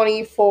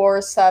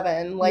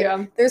 24/7. Like,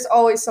 Yeah. there's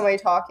always somebody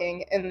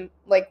talking in,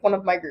 like, one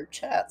of my group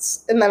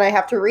chats. And then I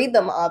have to read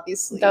them,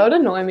 obviously. That would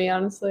annoy me,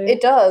 honestly.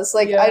 It does.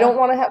 Like, Yeah. I don't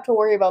want to have to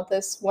worry about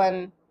this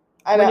when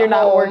I'm when at you're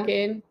not home.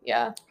 working.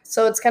 Yeah.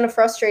 So it's kind of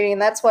frustrating,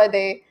 and that's why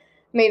they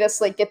made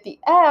us like get the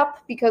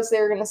app, because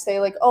they were gonna say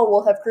like, oh,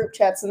 we'll have group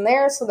chats in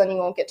there, so then you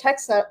won't get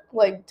text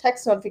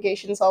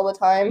notifications all the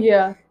time.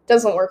 Yeah.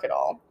 Doesn't work at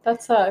all.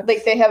 That sucks.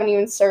 Like, they haven't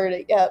even started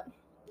it yet.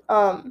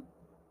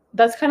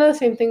 That's kind of the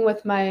same thing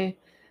with I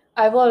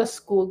have a lot of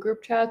school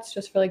group chats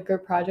just for like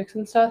group projects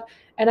and stuff.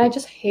 And I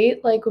just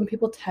hate like when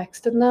people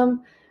text in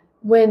them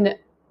when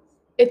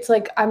it's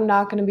like I'm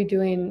not going to be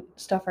doing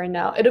stuff right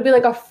now. It'll be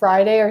like a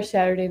Friday or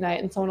Saturday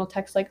night and someone will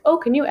text like, oh,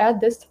 can you add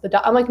this to the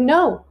doc? I'm like,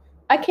 no,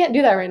 I can't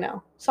do that right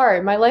now.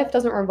 Sorry, my life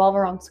doesn't revolve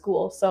around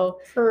school. So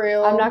For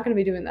real. I'm not going to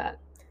be doing that.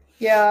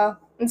 Yeah,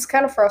 it's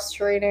kind of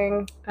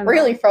frustrating. I know.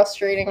 Really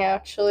frustrating,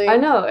 actually. I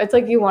know. It's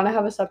like you want to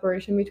have a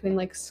separation between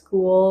like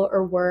school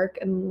or work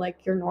and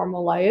like your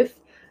normal life.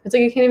 It's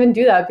like you can't even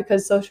do that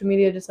because social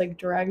media just like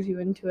drags you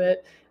into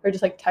it, or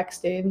just like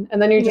texting,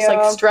 and then you're just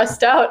like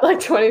stressed out like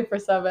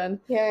 24/7.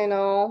 Yeah, I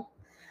know.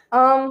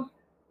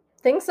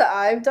 Things that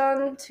I've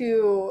done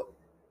to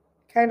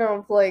kind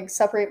of like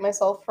separate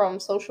myself from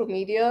social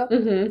media.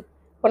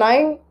 When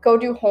I go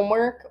do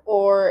homework,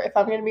 or if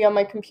I'm gonna be on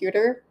my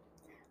computer,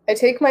 I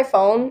take my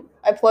phone,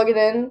 I plug it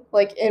in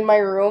like in my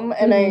room,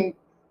 and I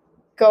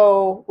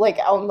go like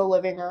out in the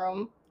living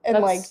room and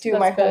like do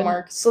my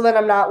homework, so that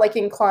I'm not like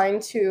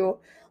inclined to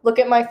look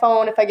at my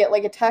phone if I get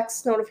like a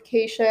text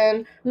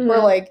notification or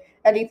like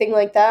anything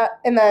like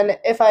that. And then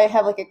if I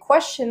have like a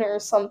question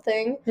or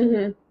something,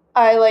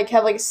 I like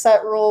have like a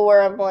set rule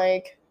where I'm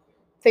like,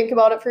 think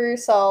about it for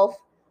yourself,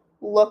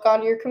 look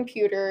on your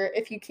computer.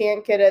 If you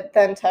can't get it,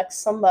 then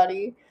text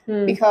somebody,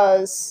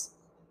 because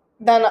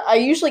then I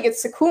usually get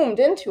succumbed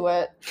into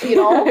it, you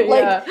know?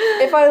 Like, Yeah.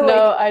 if I like,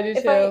 no, I do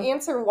if too. I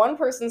answer one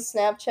person's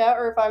Snapchat,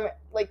 or if I'm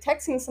like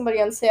texting somebody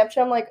on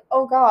Snapchat, I'm like,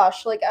 oh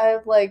gosh, like I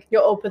have like,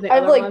 you'll open the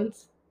other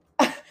ones.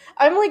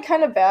 I'm like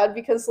kind of bad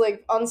because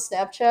like on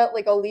Snapchat,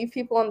 like I'll leave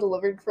people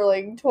undelivered for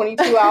like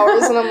 22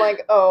 hours, and I'm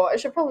like, oh, I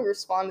should probably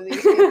respond to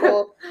these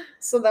people.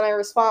 So then I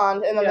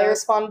respond, and then they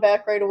respond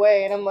back right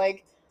away, and I'm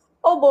like,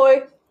 oh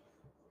boy,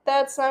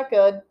 that's not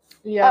good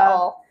at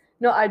all.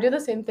 No, I do the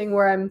same thing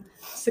where I'm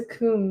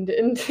succumbed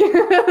into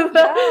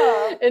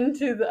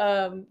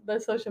the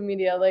social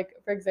media. Like,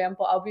 for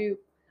example,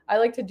 I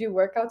like to do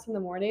workouts in the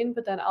morning,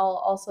 but then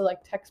I'll also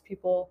like text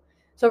people.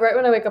 So right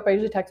when I wake up, I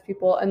usually text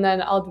people, and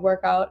then I'll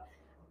work out,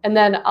 and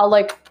then I'll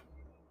like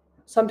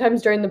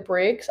sometimes during the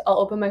breaks, I'll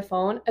open my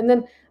phone, and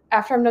then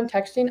after I'm done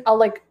texting, I'll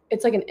like,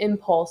 it's like an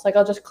impulse. Like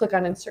I'll just click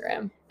on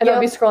Instagram and I'll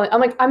be scrolling. I'm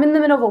like, I'm in the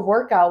middle of a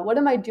workout. What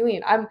am I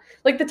doing? I'm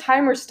like, the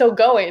timer's still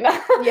going.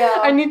 Yeah.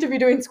 I need to be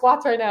doing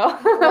squats right now.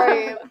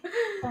 Right.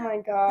 Oh my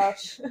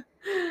gosh.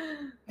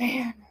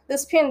 Man,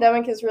 this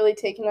pandemic has really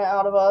taken it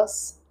out of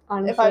us.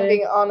 Honestly. If I'm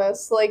being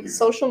honest, like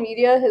social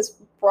media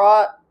has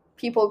brought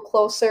people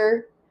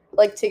closer,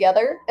 like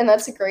together, and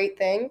that's a great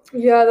thing.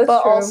 Yeah, that's true.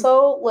 But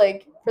also,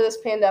 like, for this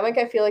pandemic,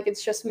 I feel like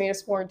it's just made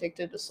us more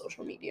addicted to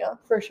social media.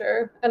 For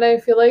sure. And I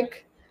feel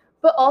like,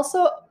 but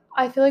also,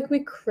 I feel like we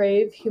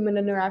crave human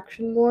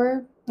interaction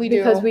more.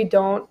 Because we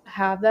don't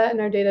have that in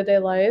our day-to-day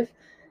life.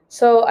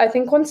 So I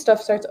think when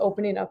stuff starts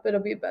opening up,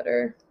 it'll be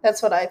better.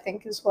 That's what I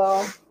think as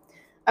well.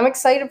 I'm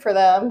excited for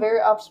that. I'm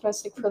very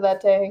optimistic for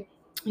that day.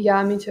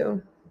 Yeah, me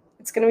too.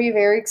 It's going to be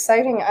very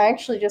exciting. I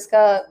actually just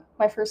got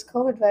my first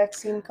COVID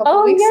vaccine a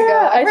couple weeks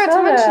ago. I forgot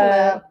to mention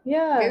that.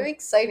 Yeah. Very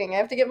exciting. I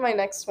have to get my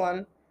next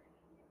one.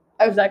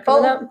 Is that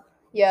coming up?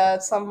 Yeah,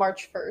 it's on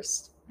March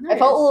 1st. Nice. I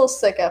felt a little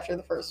sick after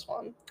the first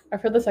one. I've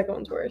heard the second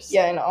one's worse.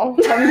 Yeah, I know.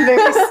 I'm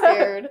very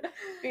scared.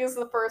 Because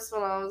the first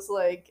one I was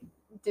like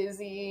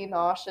dizzy,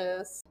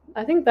 nauseous.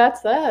 I think that's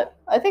that.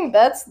 I think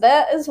that's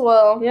that as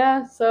well.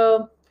 Yeah,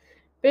 so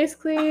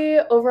basically,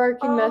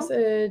 overarching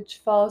message,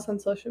 follow us on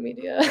social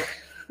media.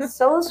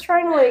 Stella's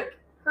trying to like,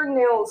 her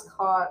nail is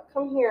caught.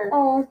 Come here.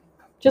 Oh,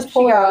 just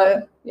pull her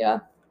out. Yeah.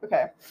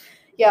 Okay.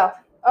 Yeah.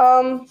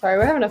 Sorry,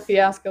 we're having a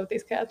fiasco with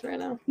these cats right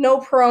now. No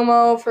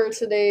promo for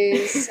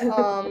today's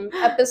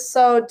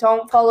episode.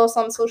 Don't follow us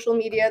on social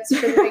media. It's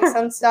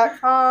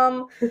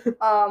shouldn'tmakesense.com.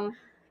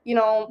 You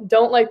know,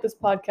 don't like this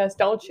podcast.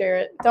 Don't share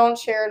it. Don't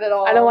share it at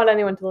all. I don't want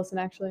anyone to listen,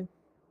 actually.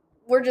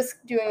 We're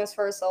just doing this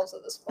for ourselves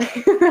at this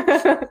point.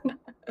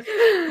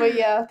 But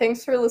yeah,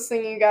 thanks for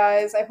listening, you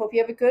guys. I hope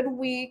you have a good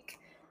week.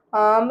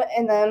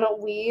 And then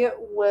we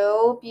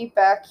will be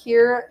back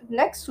here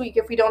next week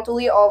if we don't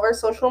delete all of our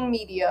social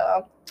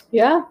media.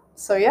 Yeah.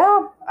 So yeah.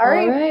 All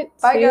right.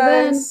 Bye,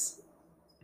 guys.